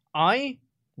 I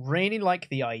really like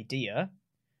the idea.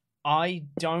 I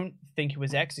don't think it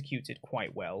was executed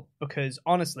quite well because,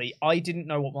 honestly, I didn't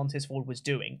know what Montez Ford was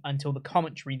doing until the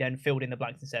commentary then filled in the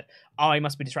blanks and said, oh, I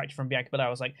must be distracted from Bianca Belair.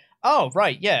 I was like, oh,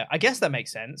 right, yeah, I guess that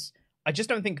makes sense. I just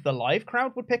don't think the live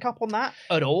crowd would pick up on that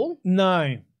at all.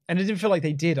 No. And it didn't feel like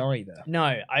they did either. No,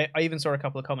 I even saw a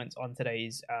couple of comments on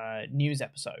today's news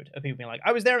episode of people being like,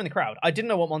 I was there in the crowd. I didn't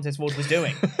know what Montez Ford was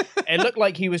doing. It looked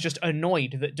like he was just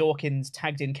annoyed that Dawkins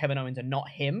tagged in Kevin Owens and not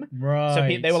him. Right.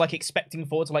 So they were like expecting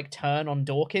Ford to like turn on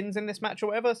Dawkins in this match or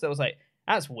whatever. So it was like,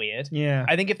 that's weird. Yeah.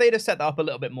 I think if they'd have set that up a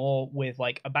little bit more with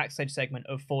like a backstage segment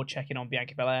of Ford checking on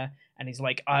Bianca Belair and he's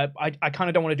like, I kind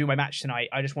of don't want to do my match tonight.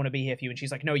 I just want to be here for you. And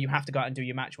she's like, no, you have to go out and do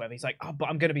your match, whatever. He's like, oh, but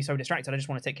I'm going to be so distracted. I just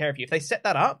want to take care of you. If they set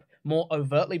that up more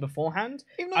overtly beforehand,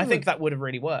 I think that would have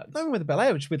really worked. Not even with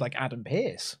Belair, just with like Adam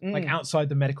Pearce, like outside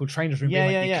the medical trainer's room, Yeah,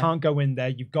 being like, yeah, you can't go in there.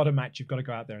 You've got a match. You've got to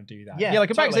go out there and do that. Yeah, like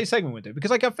a totally. backstage segment would do.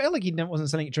 Because like I felt like he wasn't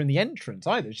selling it during the entrance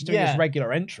either. Just doing his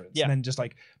regular entrance, and then just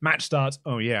like match starts.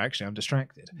 Oh yeah, actually I'm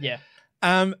distracted. Yeah.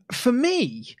 For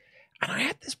me, and I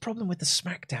had this problem with the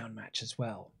SmackDown match as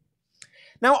well.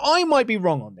 Now I might be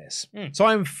wrong on this, so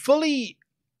I'm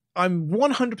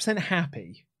 100%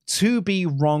 happy to be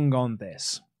wrong on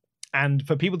this, and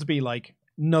for people to be like,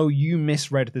 no, you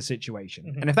misread the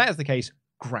situation. And if that is the case,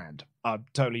 grand. I'm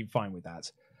totally fine with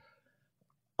that.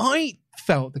 I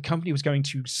felt the company was going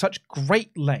to such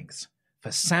great lengths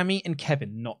for Sammy and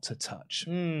Kevin not to touch.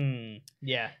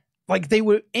 Yeah. Like they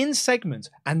were in segments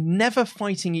and never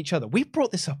fighting each other. We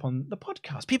brought this up on the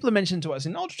podcast. People have mentioned to us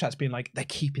in Ultra Chats being like, they're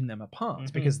keeping them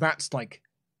apart because that's like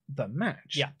the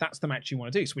match. Yeah. That's the match you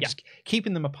want to do. So we're just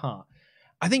keeping them apart.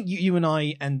 I think you and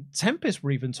I and Tempest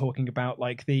were even talking about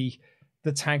like the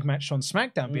tag match on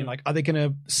SmackDown being like, are they going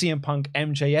to CM Punk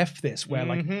MJF this? Where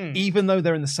like, even though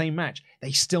they're in the same match,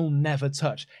 they still never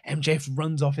touch. MJF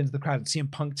runs off into the crowd and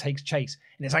CM Punk takes chase.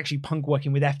 And it's actually Punk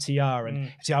working with FTR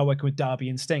and FTR working with Darby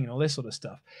and Sting and all this sort of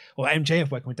stuff. Or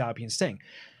MJF working with Darby and Sting.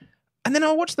 And then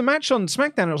I watched the match on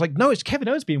SmackDown and I was like, no, it's Kevin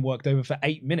Owens being worked over for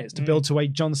 8 minutes to build to a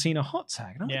John Cena hot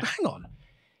tag. And I'm like, hang on.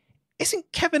 Isn't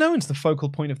Kevin Owens the focal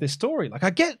point of this story? Like,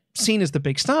 I get Cena's the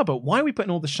big star, but why are we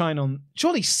putting all the shine on?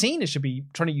 Surely Cena should be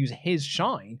trying to use his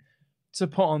shine to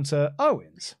put onto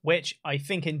Owens. Which I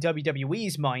think in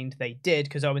WWE's mind they did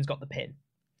because Owens got the pin.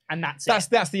 And that's it.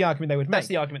 That's the argument they would make. That's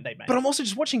the argument they made. But I'm also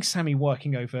just watching Sammy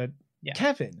working over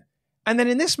Kevin. And then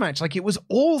in this match, like, it was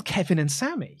all Kevin and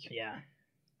Sammy. Yeah.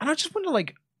 And I just wonder,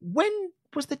 like, when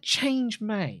was the change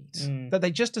made that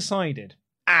they just decided,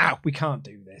 we can't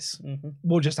do this.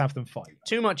 We'll just have them fight.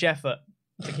 Too much effort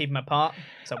to keep them apart,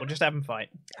 so we'll just have them fight.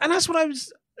 And that's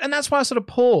why I sort of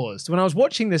paused when I was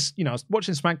watching this, I was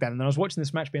watching SmackDown and then I was watching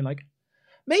this match being like,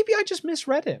 maybe I just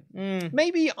misread it.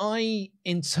 Maybe I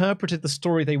interpreted the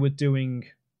story they were doing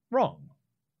wrong.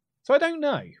 So I don't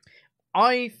know.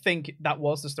 I think that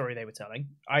was the story they were telling.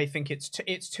 I think it's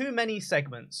too many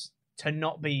segments to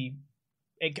not be...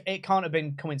 It can't have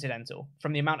been coincidental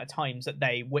from the amount of times that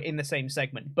they were in the same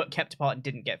segment but kept apart and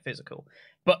didn't get physical.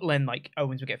 But then, like,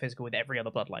 Owens would get physical with every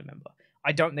other Bloodline member.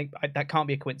 I don't think... that can't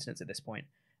be a coincidence at this point.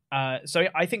 So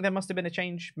I think there must have been a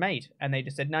change made. And they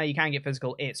just said, no, you can get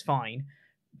physical. It's fine.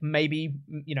 Maybe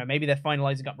they're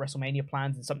finalizing up WrestleMania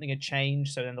plans and something had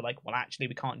changed. So then they're like, well, actually,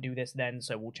 we can't do this then.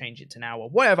 So we'll change it to now or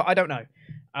whatever. I don't know.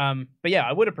 But yeah,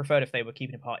 I would have preferred if they were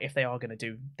keeping it apart if they are going to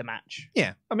do the match.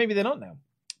 Yeah. Or maybe they're not now.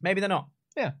 Maybe they're not.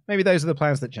 Yeah. Maybe those are the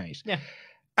plans that changed. Yeah.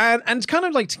 And kind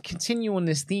of like to continue on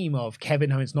this theme of Kevin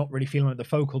Owens not really feeling like the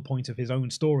focal point of his own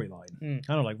storyline.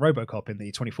 Kind of like RoboCop in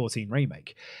the 2014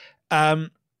 remake.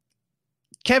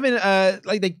 Kevin,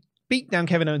 they beat down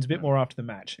Kevin Owens a bit more after the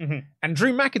match. And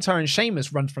Drew McIntyre and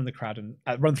Sheamus run through the crowd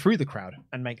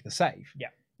and make the save. Yeah.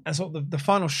 And so the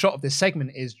final shot of this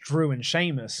segment is Drew and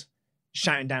Sheamus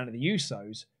shouting down at the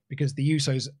Usos because the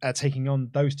Usos are taking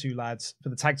on those two lads for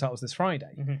the tag titles this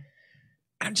Friday.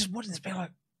 And I'm just watching this being like,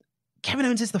 Kevin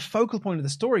Owens is the focal point of the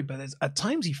story, but at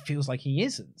times he feels like he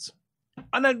isn't.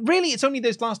 And really, it's only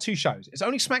those last two shows. It's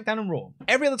only SmackDown and Raw.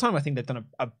 Every other time, I think they've done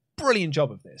a brilliant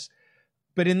job of this.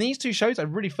 But in these two shows, I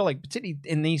really feel like, particularly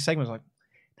in these segments, like,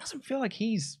 it doesn't feel like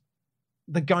he's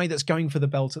the guy that's going for the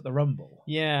belt at the Rumble.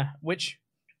 Yeah, which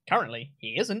currently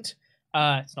he isn't.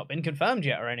 It's not been confirmed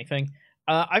yet or anything.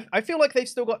 I feel like they've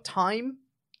still got time,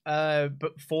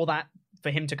 but for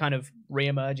him to kind of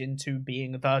reemerge into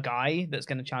being the guy that's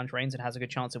going to challenge Reigns and has a good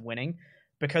chance of winning,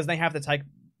 because they have the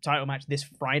title match this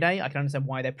Friday. I can understand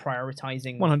why they're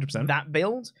prioritizing 100% that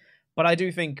build, but I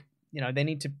do think they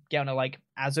need to get on a, like,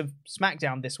 as of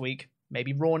SmackDown this week,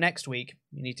 maybe Raw next week,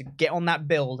 you need to get on that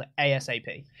build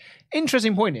ASAP.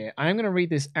 Interesting point here. I am going to read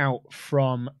this out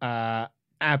from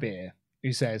Abir,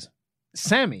 who says,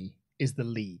 Sammy is the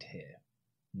lead here,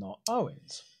 not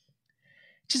Owens.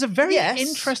 Which is a very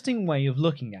interesting way of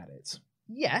looking at it.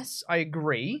 Yes, I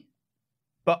agree.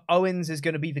 But Owens is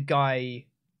going to be the guy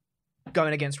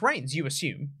going against Reigns, you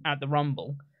assume, at the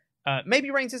Rumble.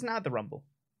 Maybe Reigns isn't at the Rumble.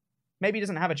 Maybe he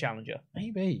doesn't have a challenger.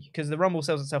 Maybe. Because the Rumble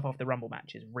sells itself off the Rumble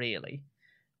matches, really.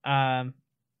 So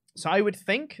I would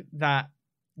think that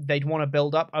they'd want to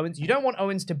build up Owens. You don't want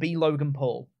Owens to be Logan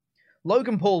Paul.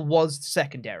 Logan Paul was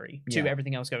secondary to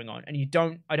everything else going on. And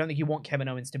I don't think you want Kevin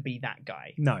Owens to be that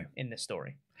guy. No. In this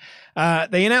story.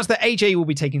 They announced that AJ will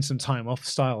be taking some time off,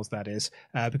 Styles that is,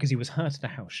 because he was hurt at a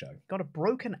house show. Got a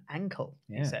broken ankle,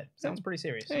 he said. Sounds pretty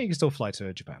serious. Yeah, you can still fly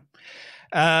to Japan.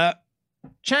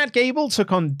 Chad Gable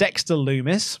took on Dexter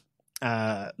Lumis.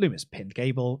 Lumis pinned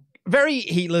Gable. Very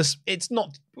heatless.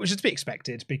 Which is to be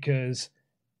expected because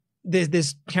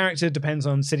this character depends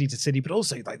on city to city, but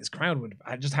also like this crowd would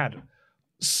have just had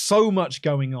so much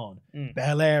going on.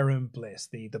 Belair and Bliss,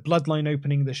 the Bloodline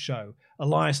opening the show,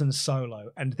 Elias and Solo,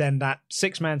 and then that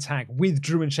 6-man tag with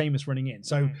Drew and Sheamus running in.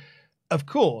 So, of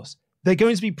course, they're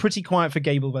going to be pretty quiet for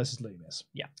Gable versus Lumis.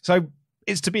 Yeah. So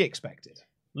it's to be expected.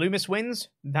 Lumis wins.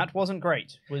 That wasn't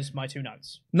great, was my 2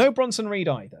 notes. No Bronson Reed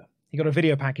either. He got a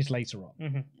video package later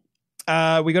on.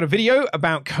 We got a video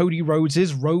about Cody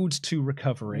Rhodes' road to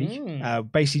recovery,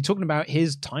 basically talking about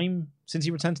his time since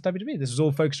he returned to WWE. This was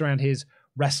all focused around his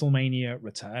WrestleMania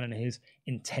return and his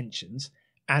intentions.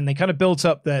 And they kind of built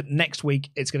up that next week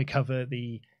it's going to cover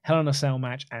the Hell in a Cell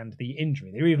match and the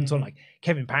injury. They were even talking like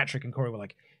Kevin Patrick and Corey were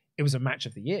like, it was a match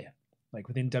of the year, like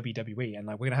within WWE. And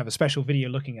like, we're going to have a special video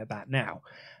looking at that now.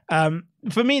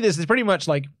 For me, this is pretty much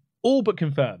like all but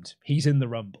confirmed. He's in the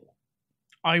Rumble.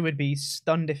 I would be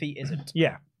stunned if he isn't.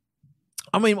 Yeah.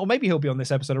 I mean, or maybe he'll be on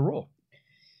this episode of Raw.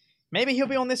 Maybe he'll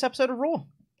be on this episode of Raw.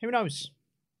 Who knows?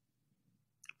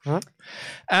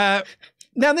 Now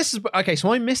this is okay.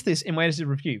 So I missed this in my edited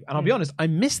review, and I'll be honest, I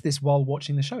missed this while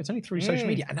watching the show. It's only through social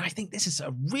media, and I think this is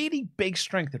a really big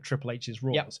strength of Triple H's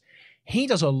Raws. he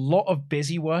does a lot of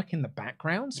busy work in the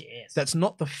background. Yes. That's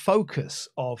not the focus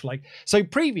of like. So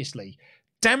previously,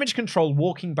 Damage Control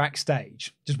walking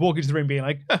backstage, just walking to the ring, being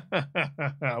like,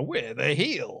 "We're the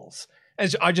heels."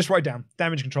 And I just write down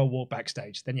Damage Control walk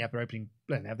backstage. Then you have their opening,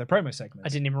 then they have their promo segment. I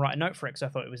didn't even write a note for it because I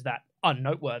thought it was that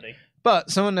unnoteworthy.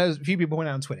 But a few people went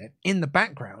out on Twitter. In the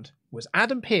background was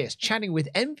Adam Pearce chatting with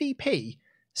MVP,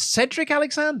 Cedric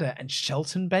Alexander, and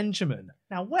Shelton Benjamin.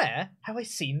 Now, where have I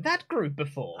seen that group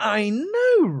before? I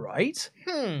know, right?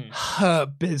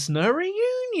 Hurt Business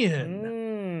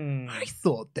reunion. I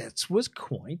thought that was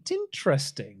quite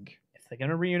interesting. If they're going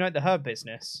to reunite the Hurt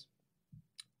Business,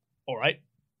 all right.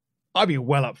 I'd be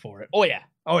well up for it. Oh, yeah.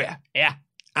 Oh, yeah. Yeah.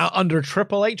 Under a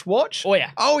Triple H watch? Oh,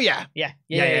 yeah. Oh, yeah. Yeah.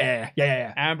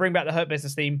 Yeah. And bring back the Hurt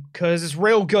Business theme because it's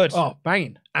real good. Oh,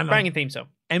 banging. And banging theme song.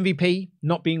 MVP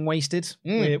not being wasted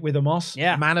with Omos.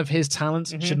 Yeah. Man of his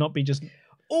talents should not be just...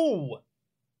 Oh,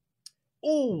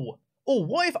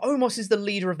 what if Omos is the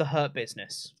leader of the Hurt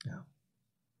Business? Yeah.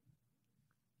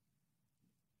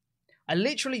 I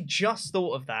literally just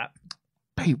thought of that.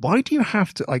 Hey, why do you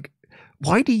have to, like...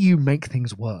 Why do you make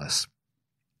things worse?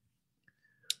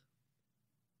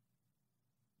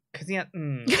 Because yeah.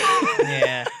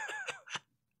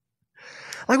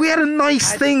 Like, we had a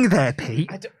nice thing there,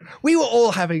 Pete. We were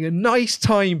all having a nice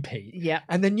time, Pete. Yeah.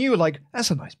 And then you were like,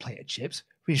 that's a nice plate of chips.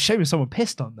 We show me someone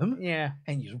pissed on them. Yeah.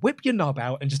 And you whip your knob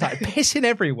out and just started pissing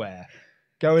everywhere.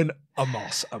 Going,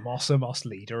 Omos,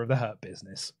 leader of the Hurt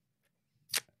Business.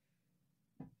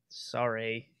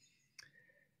 Sorry.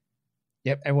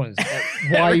 Yep, everyone's...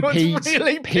 Why, Everyone's Pete?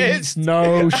 really Pete, pissed.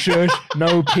 no, shush.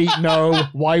 No, Pete, no.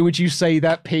 Why would you say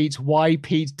that, Pete? Why,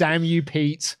 Pete? Damn you,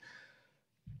 Pete.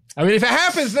 I mean, if it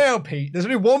happens now, Pete, there's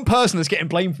only one person that's getting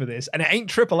blamed for this, and it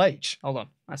ain't Triple H. Hold on.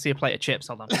 I see a plate of chips.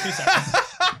 Hold on. 2 seconds.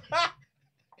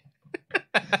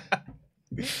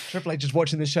 Triple H is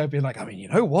watching this show being like, I mean, you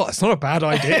know what? It's not a bad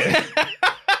idea.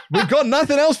 We've got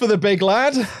nothing else for the big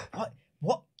lad.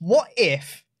 What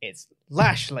if it's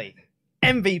Lashley,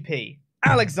 MVP,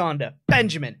 Alexander,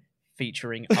 Benjamin,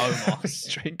 featuring Omos?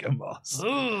 Featuring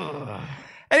Omos.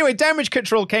 Anyway, Damage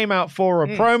Control came out for a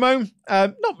promo.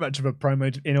 Not much of a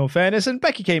promo, in all fairness. And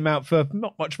Becky came out for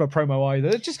not much of a promo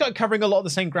either. Just got covering a lot of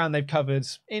the same ground they've covered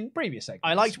in previous segments.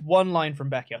 I liked one line from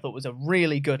Becky. I thought was a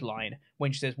really good line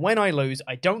when she says, "When I lose,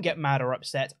 I don't get mad or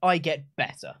upset. I get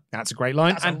better." That's a great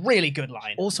line. That's a really good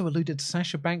line. Also alluded to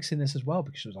Sasha Banks in this as well,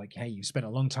 because she was like, hey, you spent a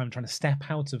long time trying to step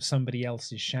out of somebody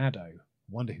else's shadow.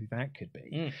 Wonder who that could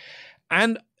be.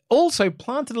 And also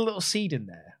planted a little seed in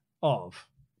there of...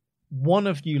 one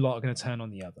of you lot are going to turn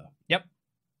on the other. Yep.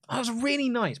 That was really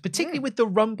nice, particularly with the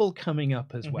Rumble coming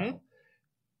up as well.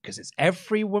 Because it's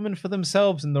every woman for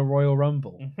themselves in the Royal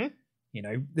Rumble. You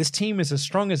know, this team is as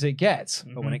strong as it gets,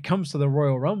 but when it comes to the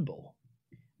Royal Rumble...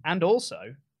 And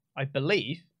also, I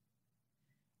believe,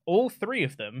 all 3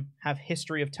 of them have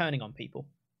history of turning on people.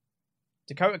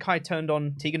 Dakota Kai turned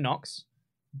on Tegan Nox,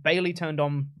 Bayley turned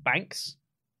on Banks,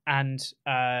 and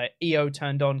Io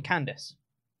turned on Candice.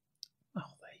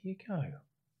 You go.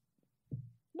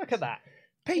 Look at that.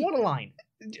 Pete, what a line.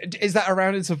 Is that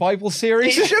around in Survival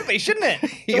Series? It should be, shouldn't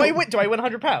it? Do I win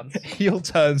 £100? Heel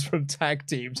turns from tag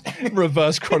teams,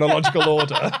 reverse chronological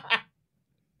order.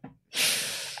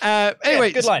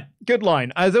 Anyway, good line. Good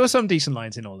line. There were some decent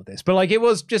lines in all of this, but like it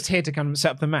was just here to kind of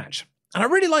set up the match. And I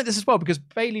really like this as well because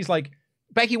Bayley's like,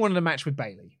 Becky wanted a match with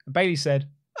Bayley. And Bayley said,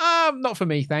 not for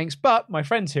me, thanks. But my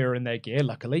friends here are in their gear,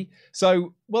 luckily.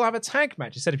 So we'll have a tag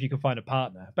match instead if you can find a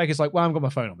partner. Becky's like, well, I haven't got my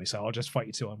phone on me, so I'll just fight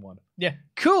you 2-on-1. Yeah.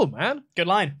 Cool, man. Good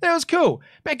line. That was cool.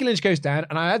 Becky Lynch goes down,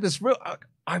 and I had this real...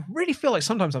 I really feel like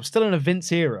sometimes I'm still in a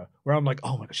Vince era where I'm like,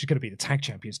 oh my God, she's going to be the tag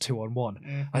champions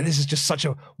 2-on-1. Like, this is just such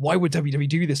a... Why would WWE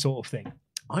do this sort of thing?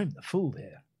 I'm the fool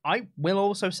here. I will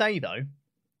also say, though,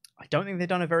 I don't think they've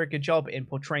done a very good job in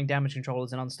portraying Damage Control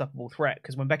as an unstoppable threat.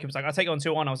 Because when Becky was like, I'll take it on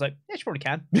 2-on, I was like, yeah, she probably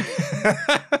can.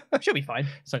 She'll be fine.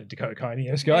 It's only Dakota Kai and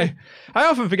Io Sky. I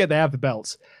often forget they have the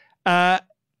belts.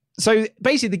 So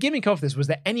basically, the gimmick of this was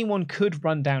that anyone could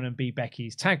run down and be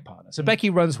Becky's tag partner. So Becky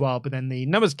runs wild, but then the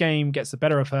numbers game gets the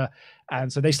better of her.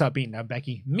 And so they start beating down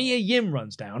Becky. Mia Yim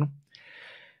runs down.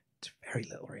 Very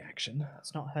little reaction.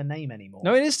 That's not her name anymore.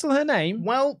 No, it is still her name.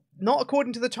 Well, not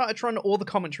according to the Titatron or the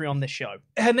commentary on this show.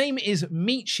 Her name is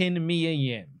Michin Mia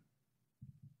Yim.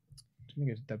 Let me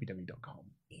go to www.com.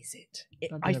 Is it?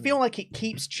 I feel like it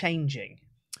keeps changing.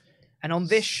 And on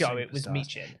this show, it was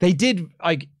Michin. They did,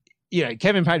 like, you know,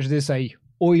 Kevin Patrick did say,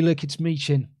 oi, look, it's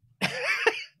Michin.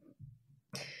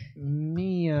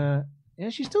 Mia... Yeah,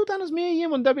 she's still down as Mia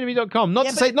Yim on WWE.com. Not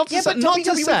to say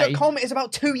WWE.com is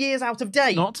about 2 years out of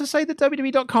date. Not to say that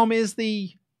WWE.com is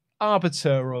the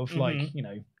arbiter of, like, you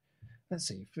know, Let's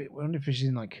see. I wonder if she's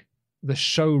in like the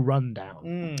show rundown.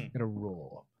 In a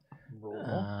Raw.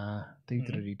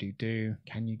 Do.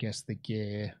 Can you guess the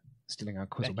gear? Stealing our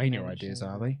Quizlemania ideas,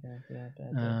 are they?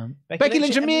 Yeah. Becky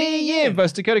Lynch and Mia Yim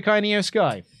versus Dakota Kai and Io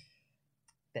Sky.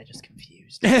 They're just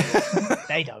confused.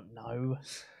 They don't know.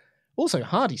 Also,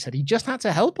 Hardy said he just had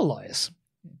to help Elias.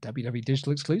 WWE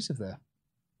Digital exclusive there.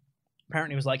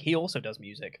 Apparently, it was like, he also does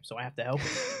music, so I have to help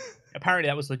him. Apparently,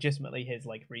 that was legitimately his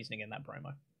like reasoning in that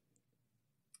promo.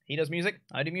 He does music,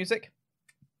 I do music.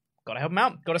 Gotta help him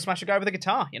out. Gotta smash a guy with a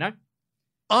guitar, you know?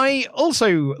 I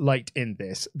also liked in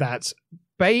this that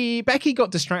Becky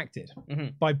got distracted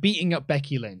by beating up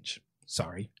Becky Lynch.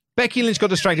 Sorry. Becky Lynch got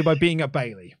distracted by beating up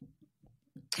Bayley.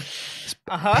 Pete,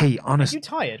 Are you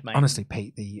tired, mate? Honestly,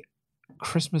 Pete, the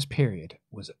Christmas period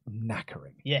was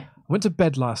knackering. Yeah. I went to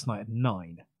bed last night at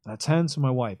 9, and I turned to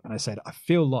my wife and I said, I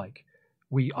feel like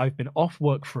I've been off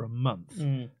work for a month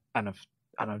and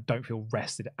I don't feel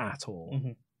rested at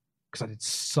all because I did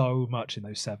so much in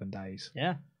those 7 days.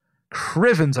 Yeah.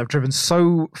 Crivens, I've driven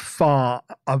so far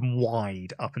and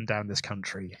wide up and down this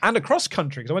country and across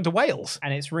country because I went to Wales.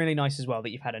 And it's really nice as well that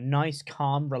you've had a nice,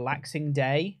 calm, relaxing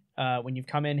day when you've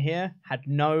come in here, had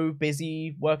no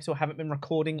busy work, or haven't been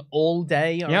recording all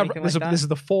day or anything like that. This is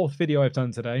the 4th video I've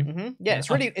done today. Yeah, it's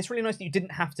really nice that you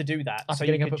didn't have to do that. After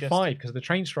getting up at 5 because of the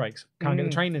train strikes. Can't get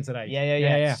the train in today.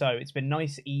 Yeah. So it's been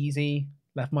nice, easy.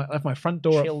 Left my front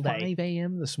door Chill at 5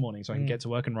 a.m. this morning so I can get to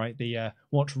work and write the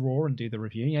watch Raw and do the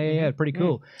review. Yeah, pretty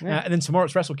cool. And then tomorrow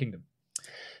it's Wrestle Kingdom.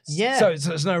 Yeah. So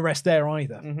there's no rest there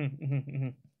either.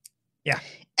 Yeah.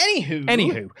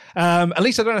 Anywho. At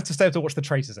least I don't have to stay up to watch The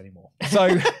Traitors anymore. So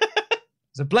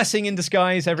it's a blessing in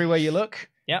disguise everywhere you look.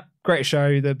 Yeah. Greatest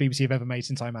show the BBC have ever made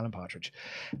since I'm Alan Partridge.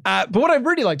 But what I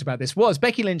really liked about this was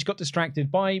Becky Lynch got distracted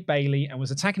by Bayley and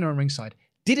was attacking her on ringside.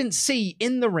 Didn't see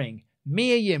in the ring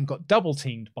Mia Yim got double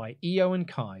teamed by Io and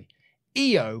Kai.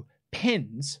 Io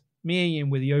pins Mia Yim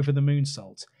with the over the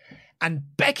moonsault. And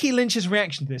Becky Lynch's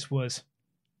reaction to this was,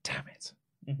 damn it.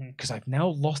 Because I've now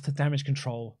lost the damage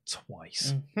control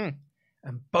twice.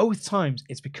 And both times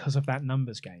it's because of that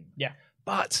numbers game. Yeah.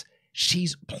 But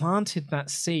she's planted that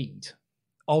seed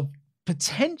of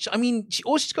potential. I mean,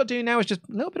 all she's got to do now is just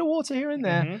a little bit of water here and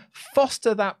there,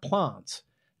 foster that plant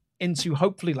into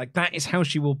hopefully like that is how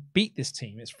she will beat this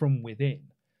team. It's from within.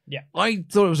 Yeah. I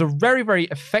thought it was a very, very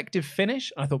effective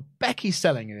finish. I thought Becky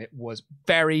selling it was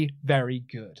very, very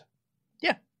good.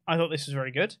 Yeah, I thought this was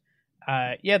very good.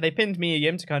 They pinned Mia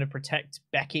Yim to kind of protect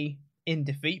Becky in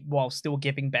defeat while still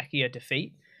giving Becky a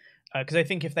defeat. Because I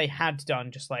think if they had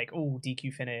done just like,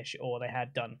 DQ finish, or they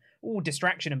had done,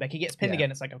 distraction and Becky gets pinned again,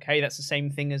 it's like, okay, that's the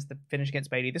same thing as the finish against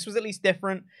Bayley. This was at least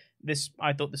different.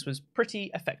 I thought this was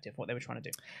pretty effective, what they were trying to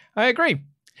do. I agree.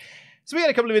 So we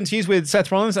had a couple of interviews with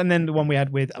Seth Rollins and then the one we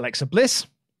had with Alexa Bliss.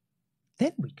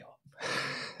 Then we got...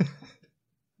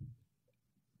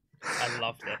 I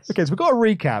love this. Okay, so we've got a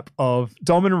recap of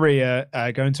Dom and Rhea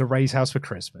going to Ray's house for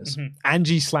Christmas.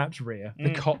 Angie slaps Rhea.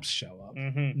 The cops show up.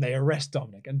 And they arrest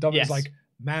Dominic. And Dominic's like,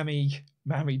 Mammy,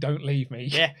 don't leave me.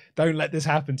 Yeah. Don't let this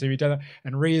happen to me.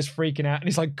 And Rhea's freaking out. And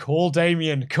he's like, call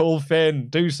Damien, call Finn,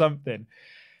 do something.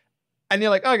 And you're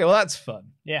like, okay, well, that's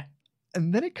fun. Yeah.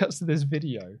 And then it cuts to this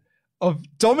video of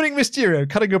Dominic Mysterio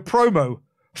cutting a promo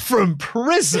from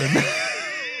prison.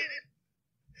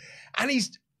 And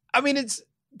it's...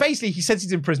 Basically, he says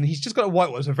he's in prison. He's just got a white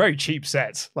wall. It's a very cheap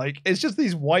set. Like, it's just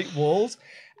these white walls.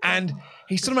 And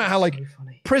he's talking about how, like,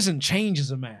 prison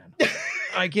changes a man.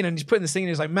 Like, and he's putting this thing in.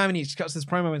 He's like, man, he cuts this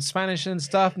promo in Spanish and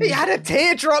stuff. And he had a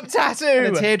teardrop tattoo.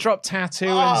 And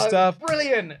stuff.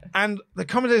 Brilliant. And the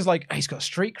commentator's like, he's got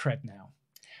street cred now.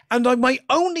 And like, my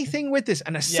only thing with this,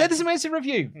 and I said this in my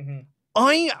review,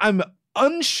 I am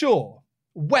unsure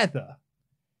whether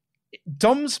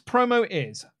Dom's promo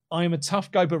is, I am a tough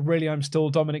guy, but really I'm still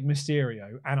Dominic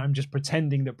Mysterio, and I'm just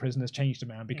pretending that prison has changed a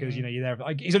man because, you're there.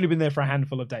 Like, he's only been there for a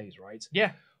handful of days, right?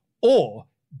 Yeah. Or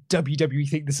WWE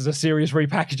think this is a serious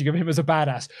repackaging of him as a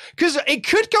badass. Because it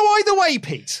could go either way,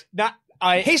 Pete.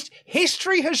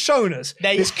 History has shown us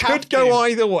this could go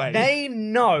either way. They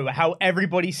know how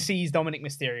everybody sees Dominic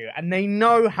Mysterio, and they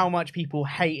know how much people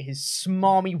hate his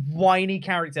smarmy, whiny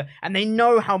character, and they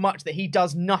know how much that he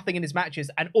does nothing in his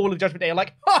matches, and all of Judgment Day are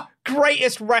like,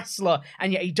 greatest wrestler,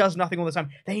 and yet he does nothing all the time.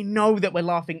 They know that we're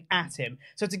laughing at him.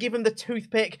 So to give him the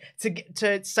toothpick,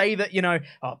 to say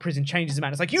that, prison changes a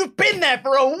man, it's like, you've been there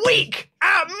for a week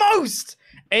at most!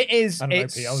 It's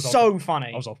so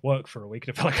funny. I was off work for a week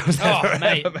and it felt like I was there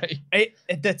forever, mate.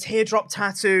 The teardrop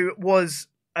tattoo was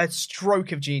a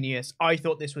stroke of genius. I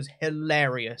thought this was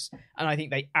hilarious, and I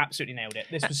think they absolutely nailed it.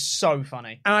 This was so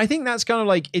funny. And I think that's kind of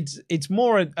like it's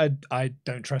more a I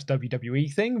don't trust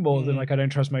WWE thing more than like I don't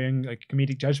trust my own like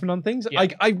comedic judgment on things. Yeah.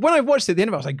 Like when I watched it at the end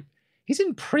of it, I was like, he's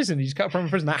in prison. He's cut from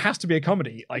prison. That has to be a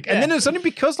comedy. Like, and then it's only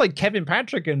because like Kevin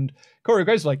Patrick and Corey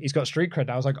Graves like he's got street cred.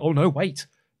 I was like, oh no, wait,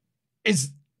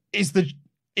 is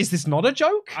this not a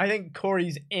joke? I think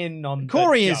Corey's in on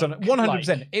Corey the is on joke. it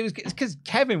 100%. It's because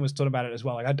Kevin was talking about it as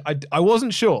well. Like I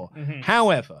wasn't sure.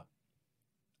 However,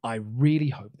 I really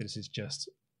hope this is just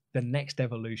the next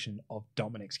evolution of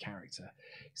Dominic's character.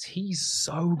 He's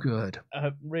so good.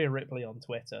 Rhea Ripley on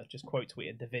Twitter just quote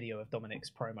tweeted the video of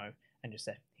Dominic's promo and just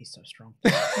said, he's so strong.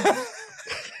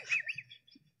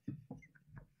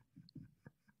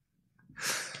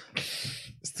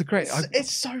 It's great.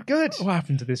 It's so good. What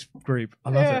happened to this group? I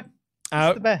love it.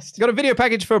 It's the best. Got a video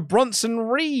package for Bronson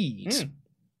Reed.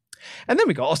 And then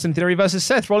we got Austin Theory versus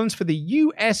Seth Rollins for the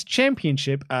US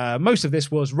Championship. Most of this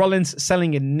was Rollins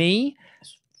selling a knee.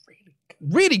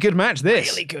 Really good match,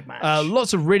 this. Really good match.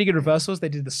 Lots of really good reversals. They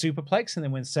did the superplex, and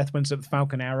then when Seth went up the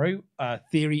Falcon Arrow,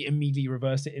 Theory immediately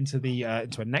reversed it into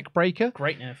a neck breaker.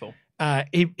 Great near fall.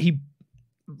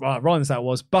 Rollins that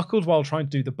was buckled while trying to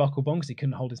do the buckle bomb because he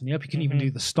couldn't hold his knee up. He couldn't even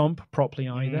do the stomp properly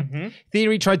either.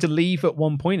 Theory tried to leave at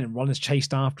one point and Rollins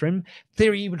chased after him.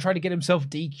 Theory even tried to get himself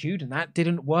DQ'd and that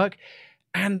didn't work.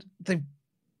 And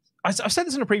I've said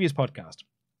this in a previous podcast.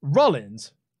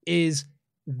 Rollins is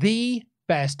the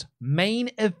best main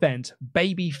event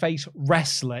babyface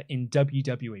wrestler in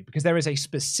WWE because there is a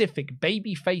specific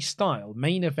babyface style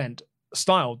main event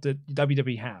style that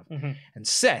WWE have. And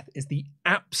Seth is the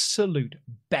absolute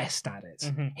best at it.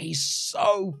 He's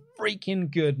so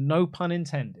freaking good, no pun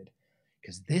intended,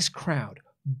 because this crowd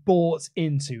bought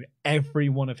into every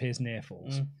one of his near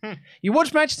falls. You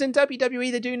watch matches in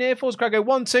WWE, they do near falls, crowd go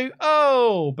 1, 2,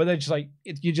 oh, but they're just like,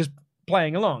 you're just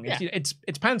playing along. It's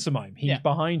pantomime. He's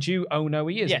behind you. Oh no,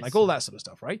 he isn't. Like all that sort of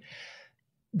stuff, right?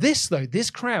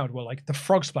 This crowd were like the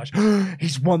frog splash.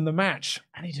 He's won the match.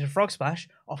 And he did a frog splash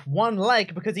off one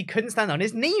leg because he couldn't stand on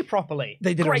his knee properly.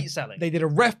 They did Great selling. They did a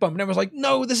ref bump and everyone's like,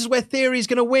 no, this is where Theory's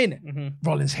going to win.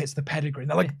 Rollins hits the pedigree. And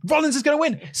they're like, Rollins is going to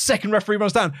win. Second referee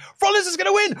runs down. Rollins is going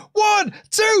to win. 1,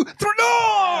 2, 3.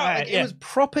 No! It was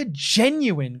proper,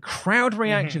 genuine crowd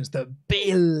reactions that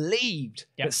believed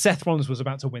that Seth Rollins was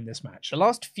about to win this match. The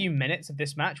last few minutes of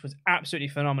this match was absolutely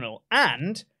phenomenal.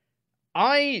 And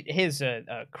here's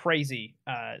a crazy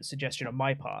suggestion on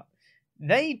my part.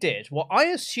 They did what I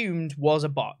assumed was a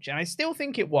botch, and I still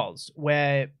think it was,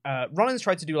 where Rollins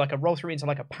tried to do like a roll through into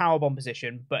like a powerbomb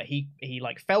position, but he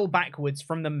like fell backwards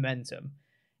from the momentum,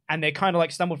 and they kind of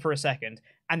like stumbled for a second,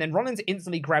 and then Rollins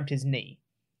instantly grabbed his knee.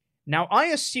 Now, I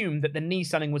assumed that the knee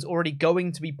selling was already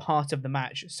going to be part of the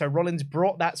match, so Rollins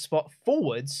brought that spot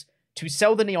forwards to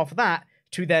sell the knee off that,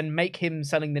 to then make him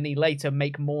selling the knee later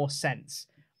make more sense.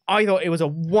 I thought it was a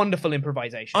wonderful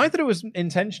improvisation. I thought it was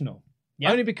intentional.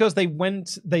 Only because they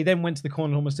then went to the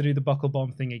corner almost to do the buckle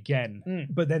bomb thing again,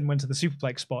 but then went to the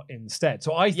superplex spot instead.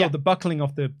 So I thought the buckling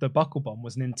off the buckle bomb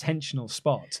was an intentional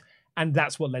spot, and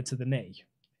that's what led to the knee.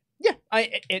 Yeah,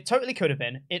 it totally could have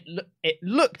been. It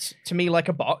looked to me like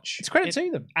a botch. It's credit to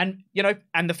them. And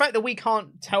and the fact that we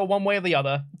can't tell one way or the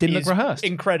other didn't look rehearsed.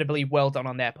 Incredibly well done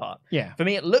on their part. Yeah. For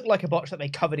me, it looked like a botch that they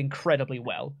covered incredibly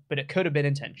well, but it could have been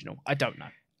intentional. I don't know.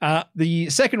 The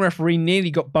second referee nearly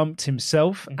got bumped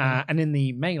himself, and in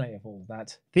the melee of all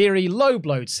that, Theory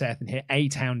low-blowed Seth and hit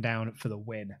A-Town down for the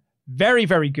win. Very,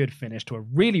 very good finish to a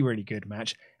really, really good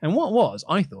match, and what was,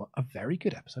 I thought, a very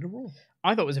good episode of Raw.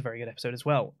 I thought it was a very good episode as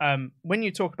well. When you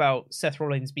talk about Seth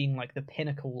Rollins being like the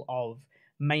pinnacle of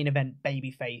main event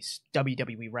babyface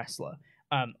WWE wrestler,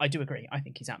 I do agree. I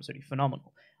think he's absolutely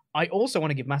phenomenal. I also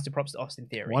want to give massive props to Austin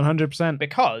Theory. 100%.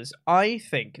 Because I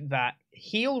think that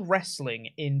heel wrestling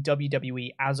in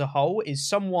WWE as a whole is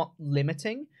somewhat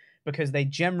limiting because they,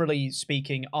 generally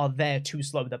speaking, are there to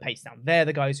slow the pace down. They're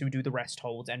the guys who do the rest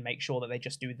holds and make sure that they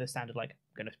just do the standard, like,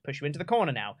 I'm going to push you into the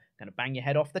corner now, going to bang your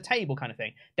head off the table kind of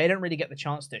thing. They don't really get the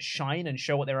chance to shine and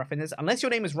show what their offense is. Unless your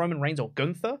name is Roman Reigns or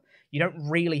Gunther, you don't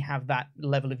really have that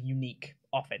level of unique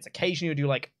offense. Occasionally you'll do,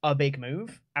 like, a big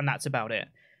move, and that's about it.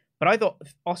 But I thought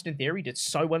Austin Theory did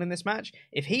so well in this match.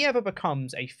 If he ever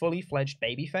becomes a fully fledged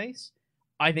babyface,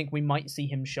 I think we might see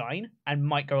him shine and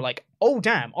might go like, oh,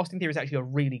 damn, Austin Theory is actually a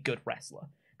really good wrestler.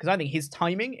 Because I think his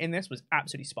timing in this was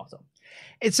absolutely spot on.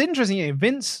 It's interesting.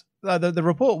 Vince, the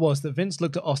report was that Vince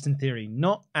looked at Austin Theory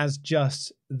not as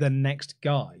just the next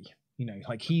guy.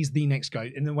 Like he's the next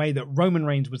guy in the way that Roman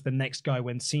Reigns was the next guy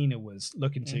when Cena was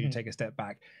looking to take a step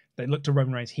back. They looked to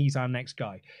Roman Reigns. He's our next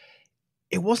guy.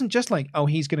 it wasn't just like, oh,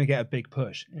 he's going to get a big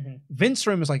push. Vince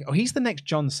McMahon was like, oh, he's the next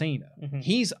John Cena.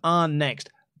 He's our next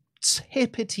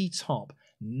tippity top,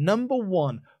 number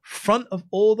one, front of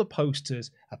all the posters,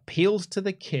 appeals to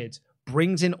the kids,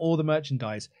 brings in all the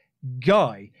merchandise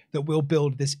guy that will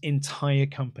build this entire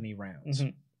company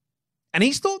round. And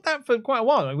he's thought that for quite a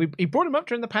while. Like, he brought him up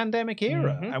during the pandemic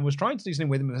era and was trying to do something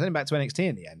with him and sent him back to NXT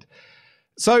in the end.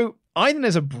 So I think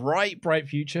there's a bright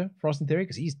future for Austin Theory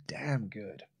because he's damn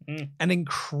good. An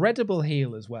incredible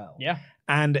heel as well. Yeah.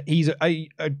 And I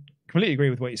completely agree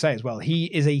with what you say as well. He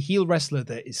is a heel wrestler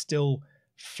that is still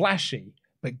flashy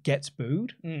but gets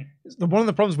booed. One of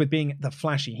the problems with being the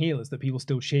flashy heel is that people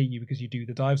still cheer you because you do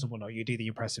the dives and whatnot, you do the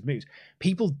impressive moves.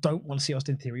 People don't want to see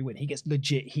Austin Theory win. He gets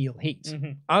legit heel heat.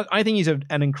 I think he's an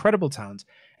incredible talent,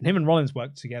 and him and Rollins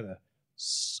work together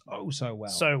so well.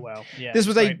 So well, yeah. This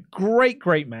was a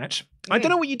great match. I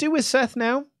don't know what you do with Seth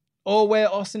now, or where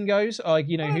Austin goes, or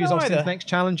who's Austin's next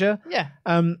challenger. Yeah.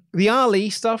 The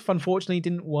Ali stuff, unfortunately,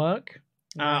 didn't work.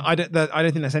 I don't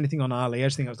think there's anything on Ali. I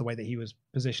just think that was the way that he was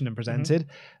positioned and presented.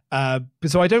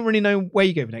 So I don't really know where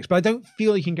you go next, but I don't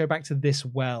feel you can go back to this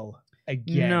well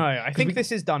again. No, I think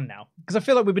this is done now. Because I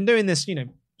feel like we've been doing this,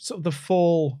 sort of the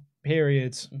fall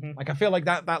periods. Like I feel like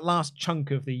that last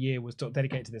chunk of the year was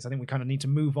dedicated to this. I think we kind of need to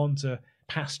move on to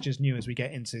pastures new as we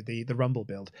get into the Rumble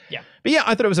build. Yeah. But yeah,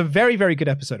 I thought it was a very, very good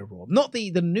episode of Raw. Not the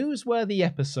newsworthy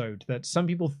episode that some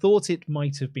people thought it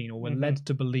might have been or were led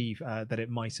to believe that it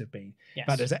might have been. Yes.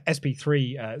 But as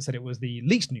SP3 said, it was the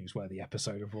least newsworthy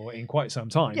episode of Raw in quite some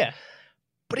time. Yeah.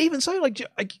 But even so,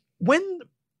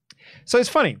 so it's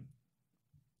funny.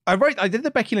 I did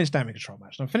the Becky Lynch Damage Control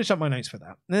match and I finished up my notes for that.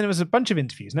 And then there was a bunch of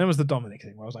interviews and then there was the Dominic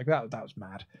thing where I was like, that was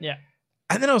mad. Yeah.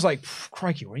 And then I was like,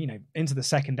 crikey, we're into the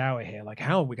second hour here. Like,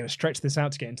 how are we going to stretch this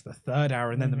out to get into the third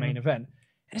hour and then the main event?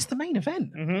 And it's the main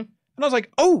event. And I was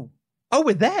like, oh,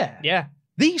 we're there. Yeah.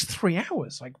 These 3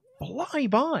 hours, fly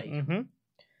by.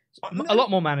 A lot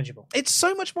more manageable. It's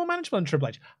so much more manageable than Triple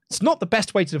H. It's not the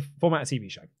best way to format a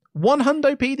TV show.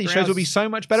 100p, these shows will be so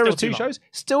much better as 2 shows.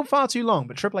 Still far too long,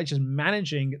 but Triple H is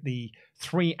managing the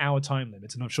 3 hour time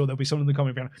limit. And I'm sure there'll be someone in the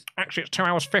comment going, actually, it's 2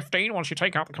 hours 15 once you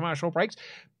take out the commercial breaks.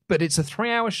 But it's a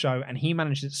 3 hour show, and he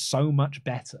managed it so much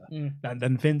better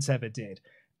than Vince ever did.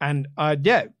 And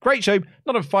great show.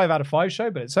 Not a 5 out of 5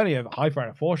 show, but it's only a high 4 out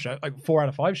of 4 show, 4 out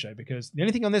of 5 show, because the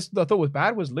only thing on this that I thought was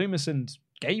bad was Loomis and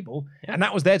Gable, and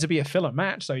that was there to be a filler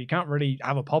match, so you can't really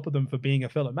have a pop at them for being a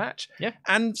filler match. Yeah.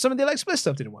 And some of the Alexa Bliss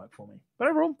stuff didn't work for me. But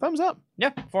overall, thumbs up.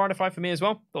 Yeah, 4 out of 5 for me as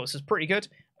well. Thought this was pretty good.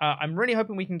 I'm really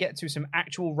hoping we can get to some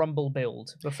actual Rumble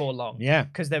build before long. Yeah.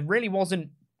 Because there really wasn't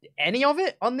any of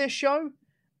it on this show,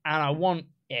 and I want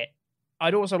it.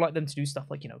 I'd also like them to do stuff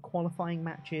like, qualifying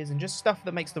matches and just stuff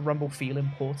that makes the Rumble feel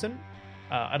important.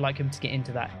 I'd like them to get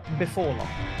into that before long.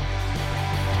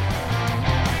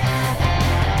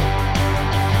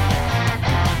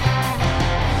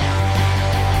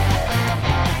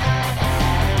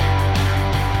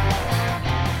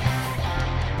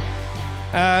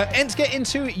 And to get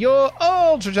into your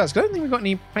Ultra Chats, I don't think we've got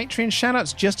any Patreon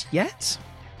shoutouts just yet.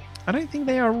 I don't think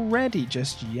they are ready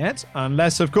just yet,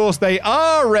 unless, of course, they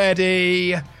are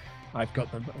ready. I've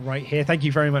got them right here. Thank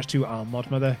you very much to our mod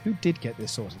mother who did get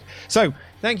this sorted. So,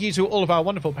 thank you to all of our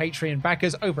wonderful Patreon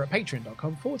backers over at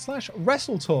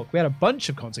patreon.com/WrestleTalk. We had a bunch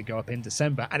of content go up in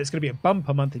December, and it's going to be a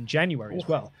bumper month in January as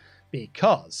well,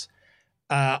 because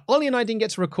Ollie and I didn't get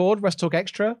to record WrestleTalk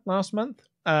Extra last month.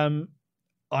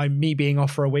 Me being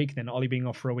off for a week, then Ollie being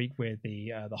off for a week with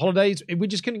the holidays. We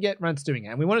just couldn't get around to doing it.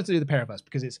 And we wanted to do the pair of us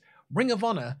because it's Ring of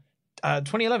Honor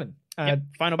 2011.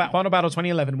 Final Battle. Final Battle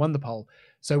 2011 won the poll.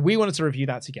 So we wanted to review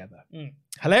that together.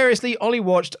 Hilariously, Ollie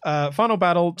watched Final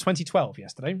Battle 2012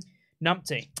 yesterday.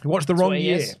 Numpty. He watched the wrong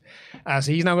year.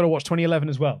 So he's now going to watch 2011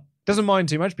 as well. Doesn't mind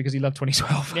too much because he loved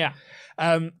 2012. Yeah.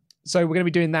 So we're going to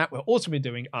be doing that. We're also going to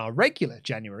be doing our regular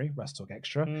January WrestleTalk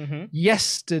Extra.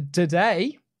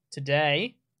 Yesterday.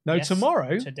 No, yes,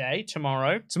 tomorrow.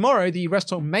 Tomorrow, the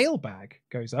WrestleTalk mailbag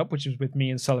goes up, which is with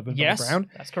me and Sullivan Brown.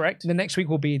 That's correct. And the next week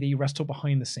will be the WrestleTalk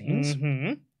behind the scenes.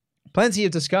 Plenty to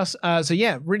discuss. So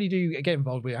yeah, really do get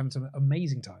involved. We're having some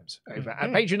amazing times over at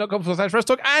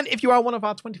patreon.com/WrestleTalk. And if you are one of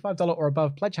our $25 or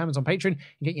above pledge hammers on Patreon,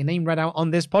 you get your name read out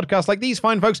on this podcast like these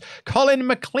fine folks: Colin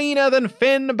McLeaner than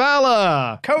Finn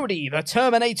Balor, Cody the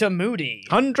Terminator Moody,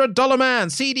 $100 Man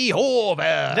CD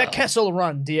Horvath, the Kessel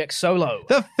Run DX Solo,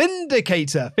 the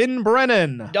Vindicator Finn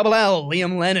Brennan, Double L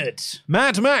Liam Leonard,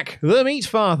 Mad Mac the Meat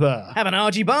Father, have an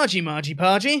argy bargy Margie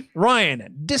Pargy,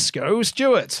 Ryan Disco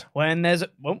Stewart.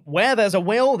 Where there's a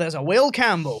Will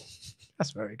Campbell.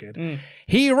 That's very good.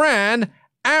 He ran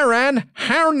Aaron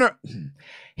Harner.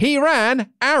 He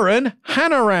ran, Aaron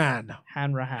Hanrahan.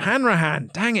 Hanrahan. Hanrahan.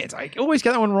 Dang it. I always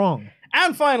get that one wrong.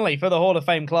 And finally, for the Hall of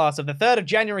Fame class of the 3rd of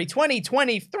January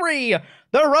 2023,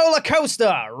 the roller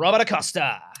coaster, Robert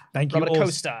Acosta. Thank you, Robert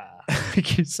Acosta.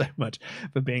 Thank you so much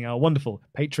for being our wonderful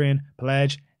Patreon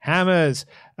pledge hammers.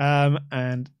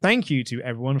 And thank you to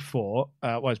everyone for,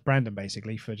 it's Brandon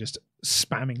basically, for just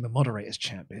spamming the moderator's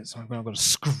chat bit. So I've got to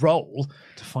scroll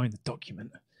to find the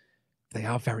document. They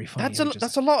are very funny.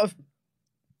 That's a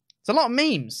lot of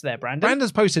memes there, Brandon.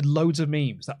 Brandon's posted loads of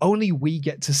memes that only we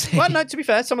get to see. Well, no, to be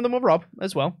fair, some of them were Rob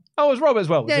as well. Oh, it was Rob as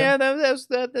well? Yeah,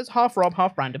 there's half Rob,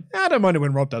 half Brandon. I don't mind it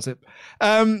when Rob does it.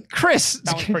 Chris.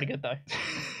 That was pretty good, though.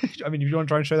 I mean, if you want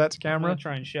to try and show that to camera. I'm going to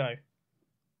try and show.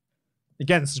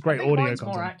 Again, this is great audio mine's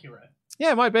content. More accurate.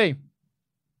 Yeah, it might be.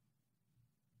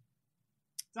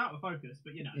 It's out of focus,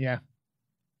 but you know. Yeah.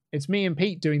 It's me and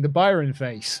Pete doing the Byron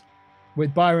face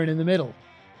with Byron in the middle.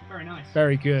 Very nice.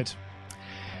 Very good.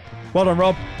 Well done,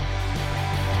 Rob.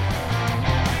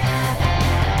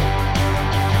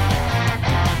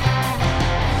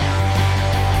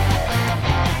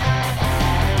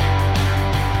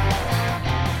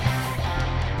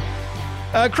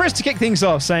 Chris, to kick things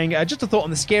off, saying, just a thought on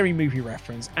the Scary Movie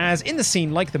reference, as in the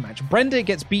scene like the match, Brenda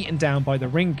gets beaten down by the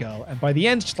ring girl, and by the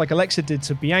end, just like Alexa did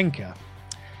to Bianca,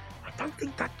 I don't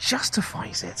think that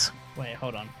justifies it. Wait,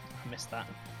 hold on. I missed that.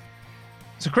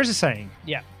 So Chris is saying,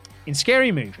 yeah, in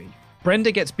Scary Movie,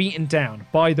 Brenda gets beaten down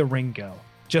by the ring girl,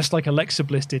 just like Alexa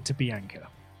Bliss did to Bianca.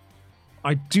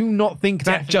 I do not think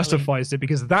that justifies it,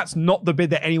 because that's not the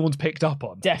bit that anyone's picked up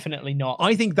on. Definitely not.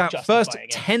 I think that first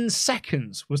 10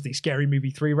 seconds was the Scary Movie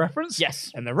 3 reference.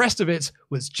 Yes. And the rest of it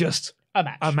was just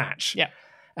a match. Yeah.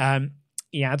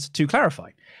 He adds, to clarify,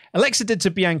 Alexa did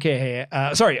to Bianca here.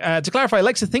 To clarify,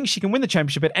 Alexa thinks she can win the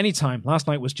championship at any time. Last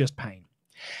night was just pain.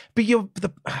 But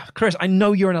Chris, I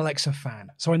know you're an Alexa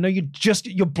fan, so I know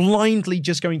you're blindly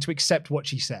just going to accept what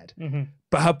she said. Mm-hmm.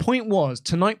 But her point was,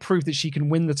 tonight proved that she can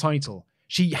win the title.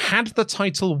 She had the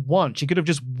title won. She could have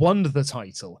just won the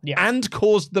title and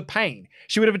caused the pain.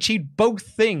 She would have achieved both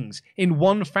things in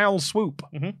one foul swoop.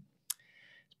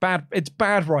 Mm-hmm. It's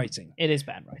bad writing. It is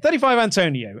bad writing. 35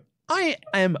 Antonio.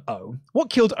 IMO. What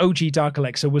killed OG Dark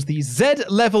Alexa was the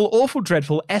Z-level awful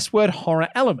dreadful S-word horror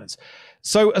elements.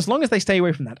 So as long as they stay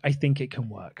away from that, I think it can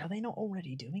work. Are they not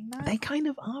already doing that? They kind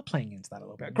of are playing into that a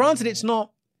little bit. Granted, it's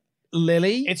not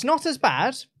Lily. It's not as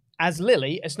bad as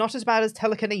Lily. It's not as bad as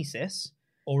telekinesis.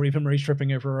 Or even Marie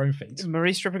tripping over her own feet.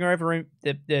 Marie tripping her over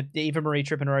even Marie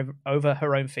tripping her over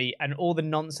her own feet, and all the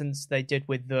nonsense they did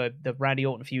with the Randy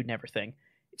Orton feud and everything.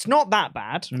 It's not that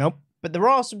bad. Nope. But there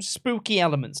are some spooky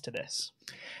elements to this.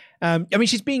 I mean,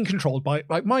 she's being controlled by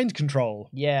mind control.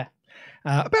 Yeah.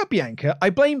 About Bianca,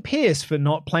 I blame Pierce for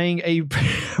not playing a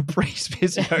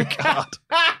pre-physio card.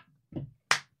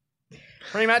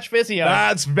 Pre-match physio.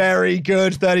 That's very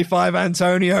good, 35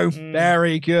 Antonio.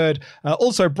 Very good.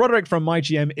 Also, Broderick from My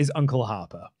GM is Uncle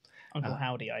Harper. Uncle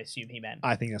Howdy, I assume he meant.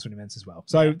 I think that's what he meant as well.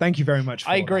 So thank you very much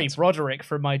for I agree. that. Broderick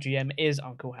from My GM is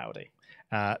Uncle Howdy.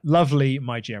 Lovely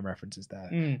My GM references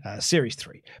there. Series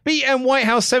 3. BM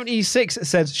Whitehouse 76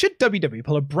 says, should WWE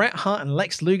pull a Bret Hart and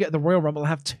Lex Luger at the Royal Rumble and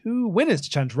have 2 winners to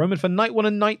challenge Roman for night 1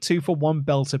 and night 2 for 1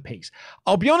 belt apiece?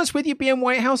 I'll be honest with you, BM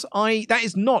Whitehouse, that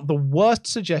is not the worst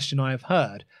suggestion I have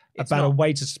heard about a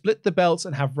way to split the belts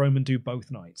and have Roman do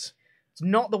both nights. It's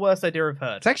not the worst idea I've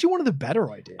heard. It's actually one of the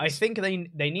better ideas. I think they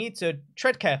need to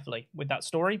tread carefully with that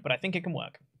story, but I think it can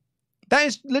work. That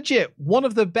is legit one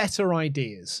of the better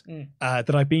ideas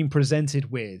that I've been presented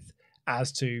with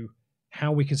as to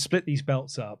how we can split these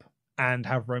belts up and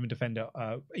have Roman defend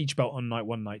each belt on night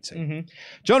 1, night 2. Mm-hmm.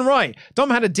 John Wright. Dom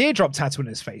had a teardrop tattoo on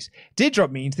his face.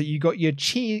 Teardrop means that you got your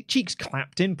cheeks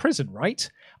clapped in prison, right?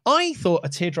 I thought a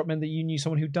teardrop meant that you knew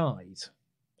someone who died.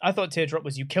 I thought teardrop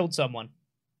was you killed someone.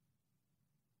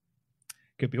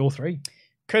 Could be all 3.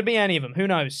 Could be any of them. Who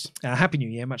knows? Happy New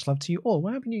Year. Much love to you all.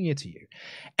 Well, Happy New Year to you.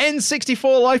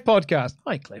 N64 Life Podcast.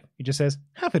 Hi, Cliff. He just says,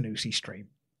 have an Uzi stream.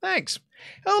 Thanks.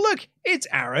 Oh, look. It's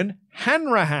Aaron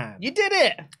Hanrahan. You did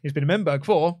it. He's been a member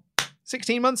for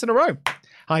 16 months in a row.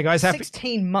 Hi, guys.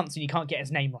 16 months and you can't get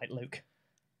his name right, Luke.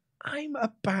 I'm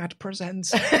a bad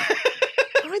presenter.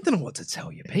 I don't know what to tell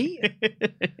you, Pete.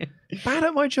 Bad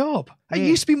at my job. That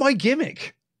used to be my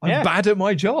gimmick. I'm bad at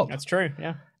my job. That's true,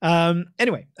 yeah.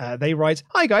 Anyway, they write,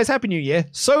 hi guys, Happy New Year.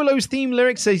 Solo's theme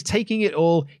lyrics says taking it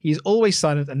all. He's always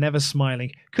silent and never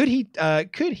smiling. Could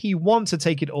he want to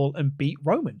take it all and beat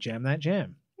Roman? Jam that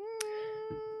jam.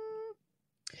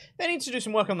 They need to do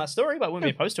some work on that story, but I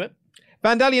wouldn't be opposed to it.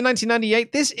 Vandalia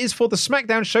 1998, this is for the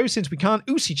SmackDown show since we can't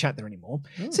Usi chat there anymore.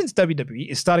 Since WWE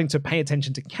is starting to pay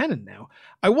attention to canon now,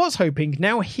 I was hoping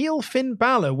now heel Finn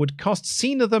Balor would cost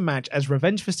Cena the match as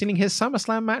revenge for stealing his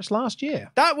SummerSlam match last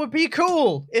year. That would be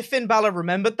cool if Finn Balor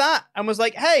remembered that and was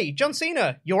like, hey, John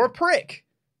Cena, you're a prick.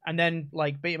 And then,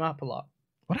 like, beat him up a lot.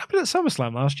 What happened at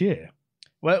SummerSlam last year?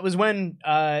 Well, it was when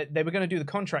they were going to do the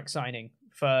contract signing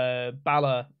for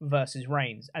Balor versus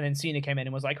Reigns. And then Cena came in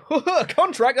and was like,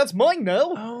 contract, that's mine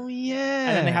now. Oh, yeah.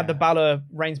 And then they had the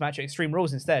Balor-Reigns match at Extreme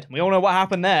Rules instead. We all know what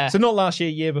happened there. So not last year,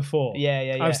 year before.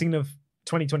 Yeah. I was thinking of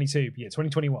 2022,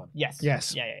 2021. Yes. Yeah.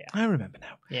 I remember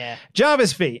now. Yeah.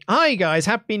 Jarvis V. Hi, guys.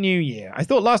 Happy New Year. I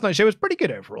thought last night's show was pretty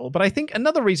good overall, but I think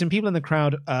another reason people in the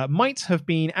crowd might have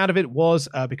been out of it was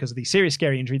because of the serious,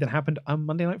 scary injury that happened on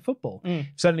Monday Night Football.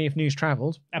 Certainly, if news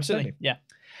travelled. Absolutely. Yeah.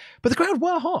 But the crowd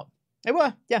were hot. They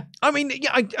were, yeah. I mean, yeah,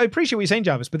 I appreciate what you're saying,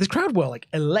 Jarvis, but this crowd were like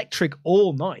electric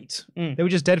all night. They were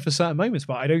just dead for certain moments,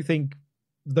 but I don't think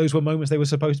those were moments they were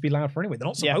supposed to be loud for anyway. They're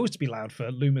not supposed to be loud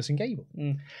for Loomis and Gable.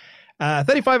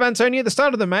 35 Antonio, the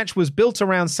start of the match was built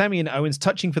around Sami and Owens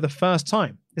touching for the first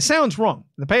time. It sounds wrong.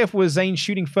 The payoff was Zayn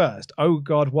shooting first. Oh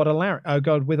God, with a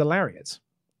lariat.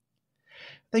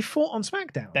 They fought on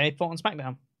SmackDown. They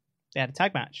had a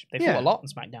tag match. They fought a lot on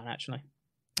SmackDown, actually.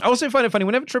 I also find it funny,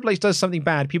 whenever Triple H does something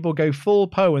bad, people go full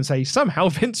Poe and say, somehow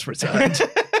Vince returned.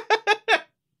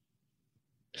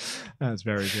 That's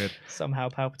very good. Somehow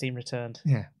Palpatine returned.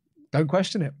 Yeah. Don't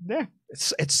question it. Yeah.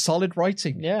 It's solid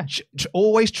writing. Yeah.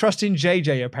 Always trust in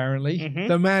JJ, apparently.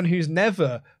 The man who's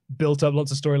never built up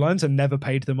lots of storylines and never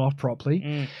paid them off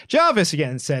properly. Jarvis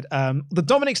again said, the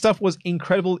Dominic stuff was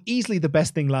incredible. Easily the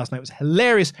best thing last night. It was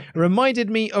hilarious. It reminded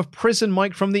me of Prison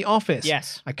Mike from The Office.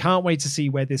 Yes. I can't wait to see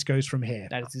where this goes from here.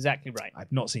 That is exactly right.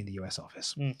 I've not seen the US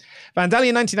Office.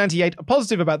 Vandalia 1998, a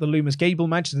positive about the Loomis Gable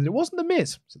match is that it wasn't The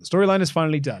Miz. So the storyline is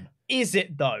finally done. Is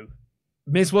it, though?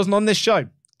 Miz wasn't on this show.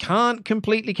 Can't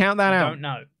completely count that out. I don't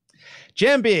know.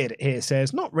 Jam Beard here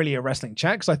says, not really a wrestling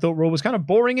chat because I thought Raw was kind of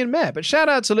boring and meh, but shout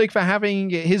out to Luke for having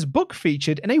his book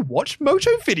featured in a Watch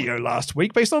Mojo video last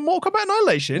week based on Mortal Kombat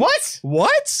Annihilation.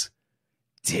 What?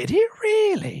 Did it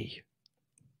really?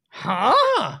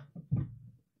 Huh?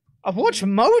 A Watch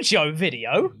Mojo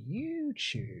video?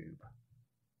 YouTube.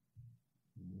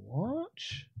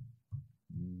 Watch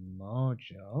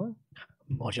Mojo.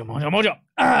 Mojo.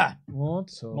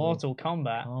 Mortal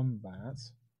Kombat.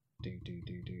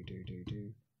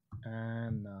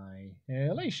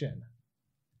 Annihilation.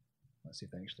 Let's see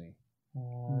if they actually.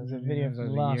 There's a video from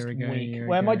last week.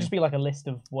 It might just be like a list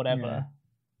of whatever.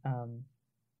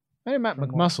 Maybe Matt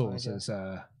McMuscles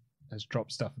has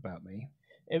dropped stuff about me.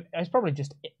 It's probably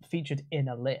just featured in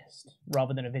a list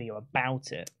rather than a video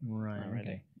about it. Right.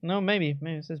 Okay. No, maybe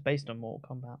it says based on Mortal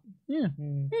Kombat. Yeah.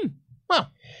 Well,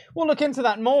 we'll look into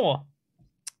that more.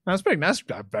 That's pretty nice.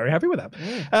 I'm very happy with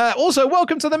that. Also,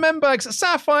 welcome to the Membergs,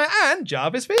 Sapphire and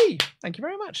Jarvis V. Thank you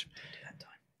very much.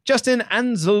 Justin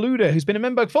Anzaluda, who's been a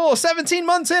Memberg for 17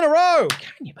 months in a row.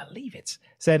 Can you believe it?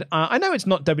 Said, I know it's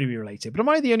not WWE related, but am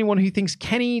I the only one who thinks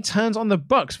Kenny turns on the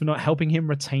Bucks for not helping him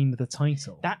retain the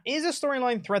title? That is a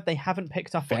storyline thread they haven't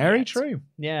picked up on Very yet. true.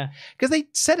 Yeah. Because they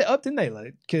set it up, didn't they?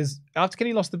 Because after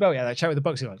Kenny lost the belt, that chat with the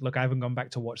Bucks, like, look, I haven't gone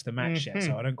back to watch the match yet,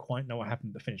 so I don't quite know what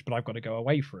happened at the finish, but I've got to go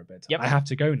away for a bit. Yep. I have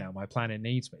to go now. My planet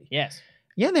needs me. Yes.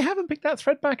 Yeah, they haven't picked that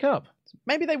thread back up.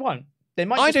 Maybe they won't. They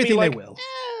might. I just don't be think like, they will.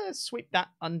 Sweep that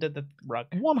under the rug.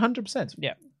 100%.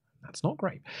 Yeah. That's not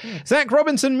great. Zach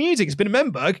Robinson Music has been a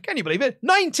member, can you believe it?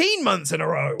 19 months in a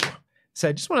row.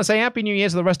 So just want to say Happy New Year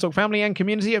to the Rest Talk family and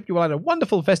community. Hope you all had a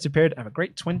wonderful festive period and have a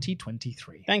great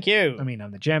 2023. Thank you. I mean,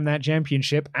 I'm the Jam That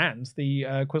Championship and the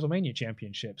Quizlemania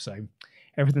Championship, so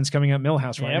everything's coming up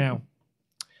Millhouse right now.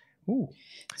 Ooh.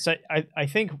 So I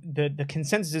think the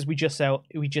consensus is we just say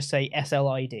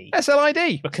SLID.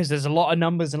 SLID. Because there's a lot of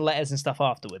numbers and letters and stuff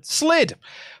afterwards. Slid.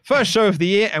 First show of the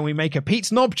year and we make a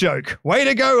Pete's Knob joke. Way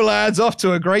to go, lads. Off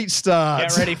to a great start.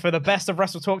 Get ready for the Best of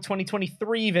Wrestle Talk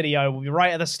 2023 video. We'll be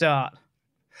right at the start.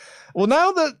 Well,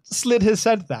 now that Slid has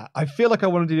said that, I feel like I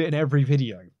want to do it in every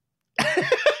video.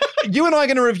 You and I are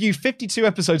going to review 52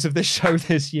 episodes of this show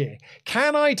this year.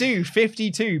 Can I do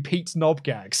 52 Pete's Knob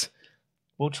gags?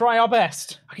 We'll try our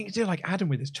best. I can do like Adam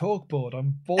with his chalkboard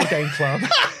on Board Game Club.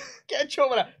 Get a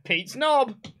chalkboard. Pete's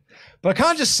Knob. But I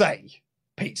can't just say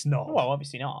Pete's Knob. Well,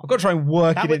 obviously not. I've got to try and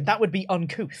work it in. That would be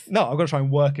uncouth. No, I've got to try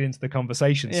and work it into the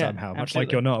conversation somehow, much absolutely.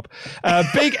 like your knob.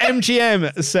 Big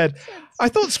MGM said, I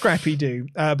thought Scrappy do,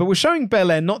 but was showing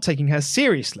Belair not taking her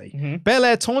seriously.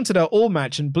 Belair taunted her all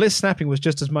match and Bliss snapping was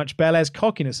just as much Belair's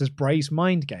cockiness as Bray's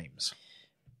mind games.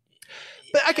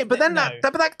 But okay, but then that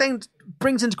then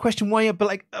brings into question why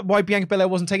Bianca Belair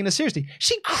wasn't taking her seriously.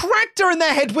 She cracked her in the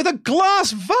head with a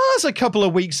glass vase a couple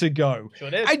of weeks ago. Sure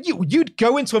did. And you'd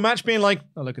go into a match being like,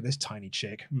 oh, look at this tiny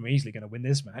chick. I'm easily going to win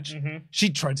this match. Mm-hmm.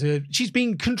 She's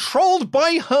being controlled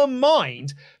by her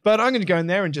mind, but I'm going to go in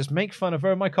there and just make fun of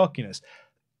her and my cockiness.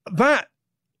 That,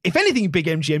 if anything, Big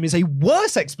MGM is a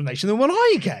worse explanation than what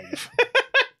I gave.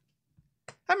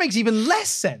 That makes even less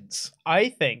sense. I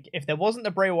think if there wasn't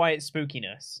the Bray Wyatt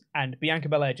spookiness and Bianca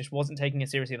Belair just wasn't taking it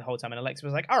seriously the whole time and Alexa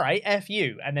was like, all right, F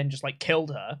you, and then just like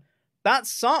killed her, that's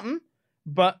something.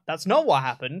 But that's not what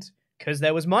happened because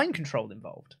there was mind control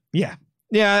involved. Yeah.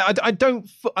 Yeah, I don't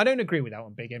agree with that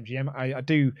one, Big MGM. I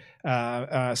do,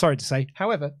 sorry to say.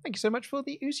 However, thank you so much for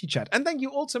the Uzi chat. And thank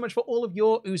you all so much for all of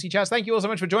your Uzi chats. Thank you all so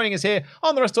much for joining us here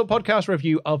on the WrestleTalk podcast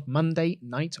review of Monday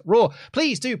Night Raw.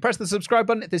 Please do press the subscribe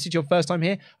button if this is your first time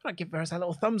here. Why not give us that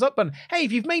little thumbs up button? Hey,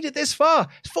 if you've made it this far,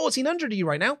 it's 1,400 of you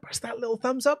right now. Press that little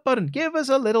thumbs up button. Give us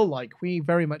a little like. We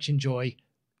very much enjoy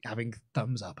having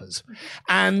thumbs uppers.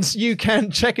 And you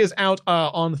can check us out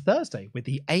on Thursday with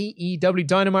the AEW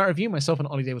Dynamite review. Myself and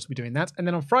Ollie Davis will be doing that. And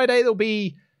then on Friday, there'll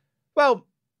be a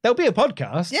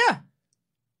podcast. Yeah.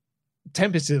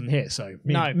 Tempest isn't here, so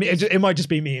it might just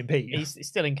be me and Pete. He's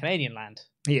still in Canadian land.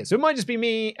 He is. So it might just be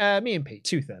me and Pete,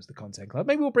 2/3 of the Content Club.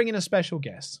 Maybe we'll bring in a special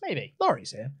guest. Maybe.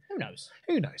 Laurie's here. Who knows?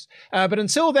 But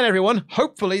until then, everyone,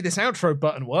 hopefully this outro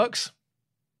button works.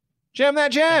 Jam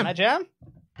that jam. Jam that jam.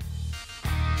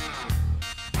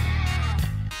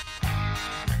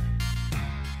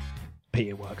 Pete,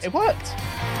 it works. It worked.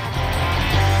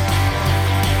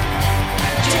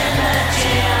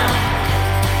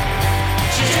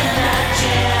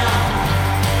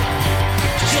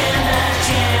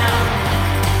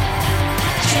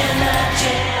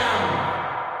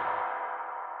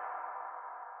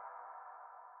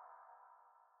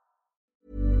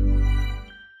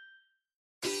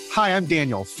 Hi, I'm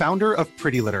Daniel, founder of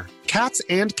Pretty Litter. Cats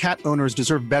and cat owners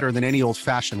deserve better than any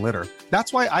old-fashioned litter.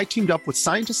 That's why I teamed up with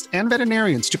scientists and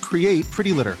veterinarians to create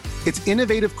Pretty Litter. Its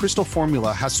innovative crystal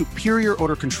formula has superior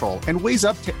odor control and weighs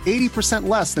up to 80%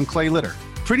 less than clay litter.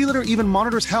 Pretty Litter even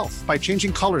monitors health by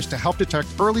changing colors to help detect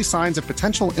early signs of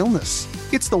potential illness.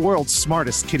 It's the world's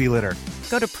smartest kitty litter.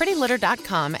 Go to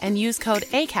prettylitter.com and use code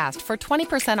ACAST for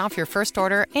 20% off your first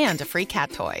order and a free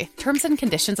cat toy. Terms and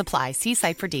conditions apply. See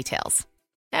site for details.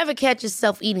 Ever catch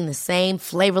yourself eating the same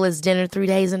flavorless dinner 3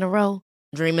 days in a row?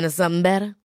 Dreaming of something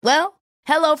better? Well,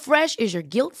 HelloFresh is your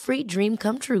guilt-free dream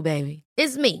come true, baby.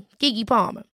 It's me, Keke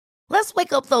Palmer. Let's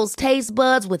wake up those taste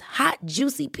buds with hot,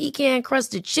 juicy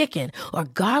pecan-crusted chicken or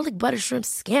garlic butter shrimp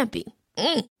scampi.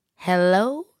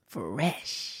 Hello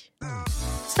Fresh.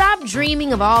 Stop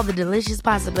dreaming of all the delicious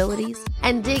possibilities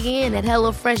and dig in at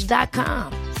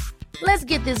HelloFresh.com. Let's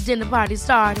get this dinner party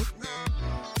started.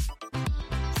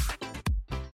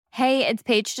 Hey, it's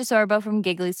Paige DeSorbo from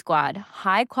Giggly Squad.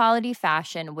 High quality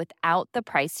fashion without the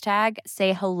price tag.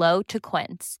 Say hello to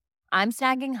Quince. I'm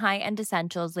snagging high-end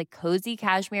essentials like cozy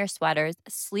cashmere sweaters,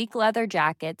 sleek leather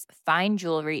jackets, fine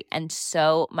jewelry, and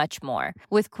so much more.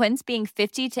 With Quince being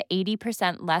 50 to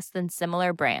 80% less than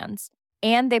similar brands.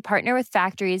 And they partner with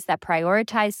factories that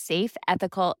prioritize safe,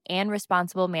 ethical, and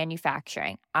responsible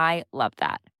manufacturing. I love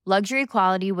that. Luxury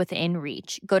quality within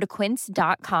reach. Go to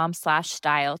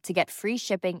quince.com/style to get free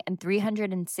shipping and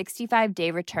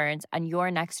 365-day returns on your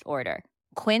next order.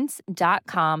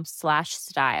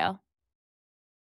 Quince.com/style.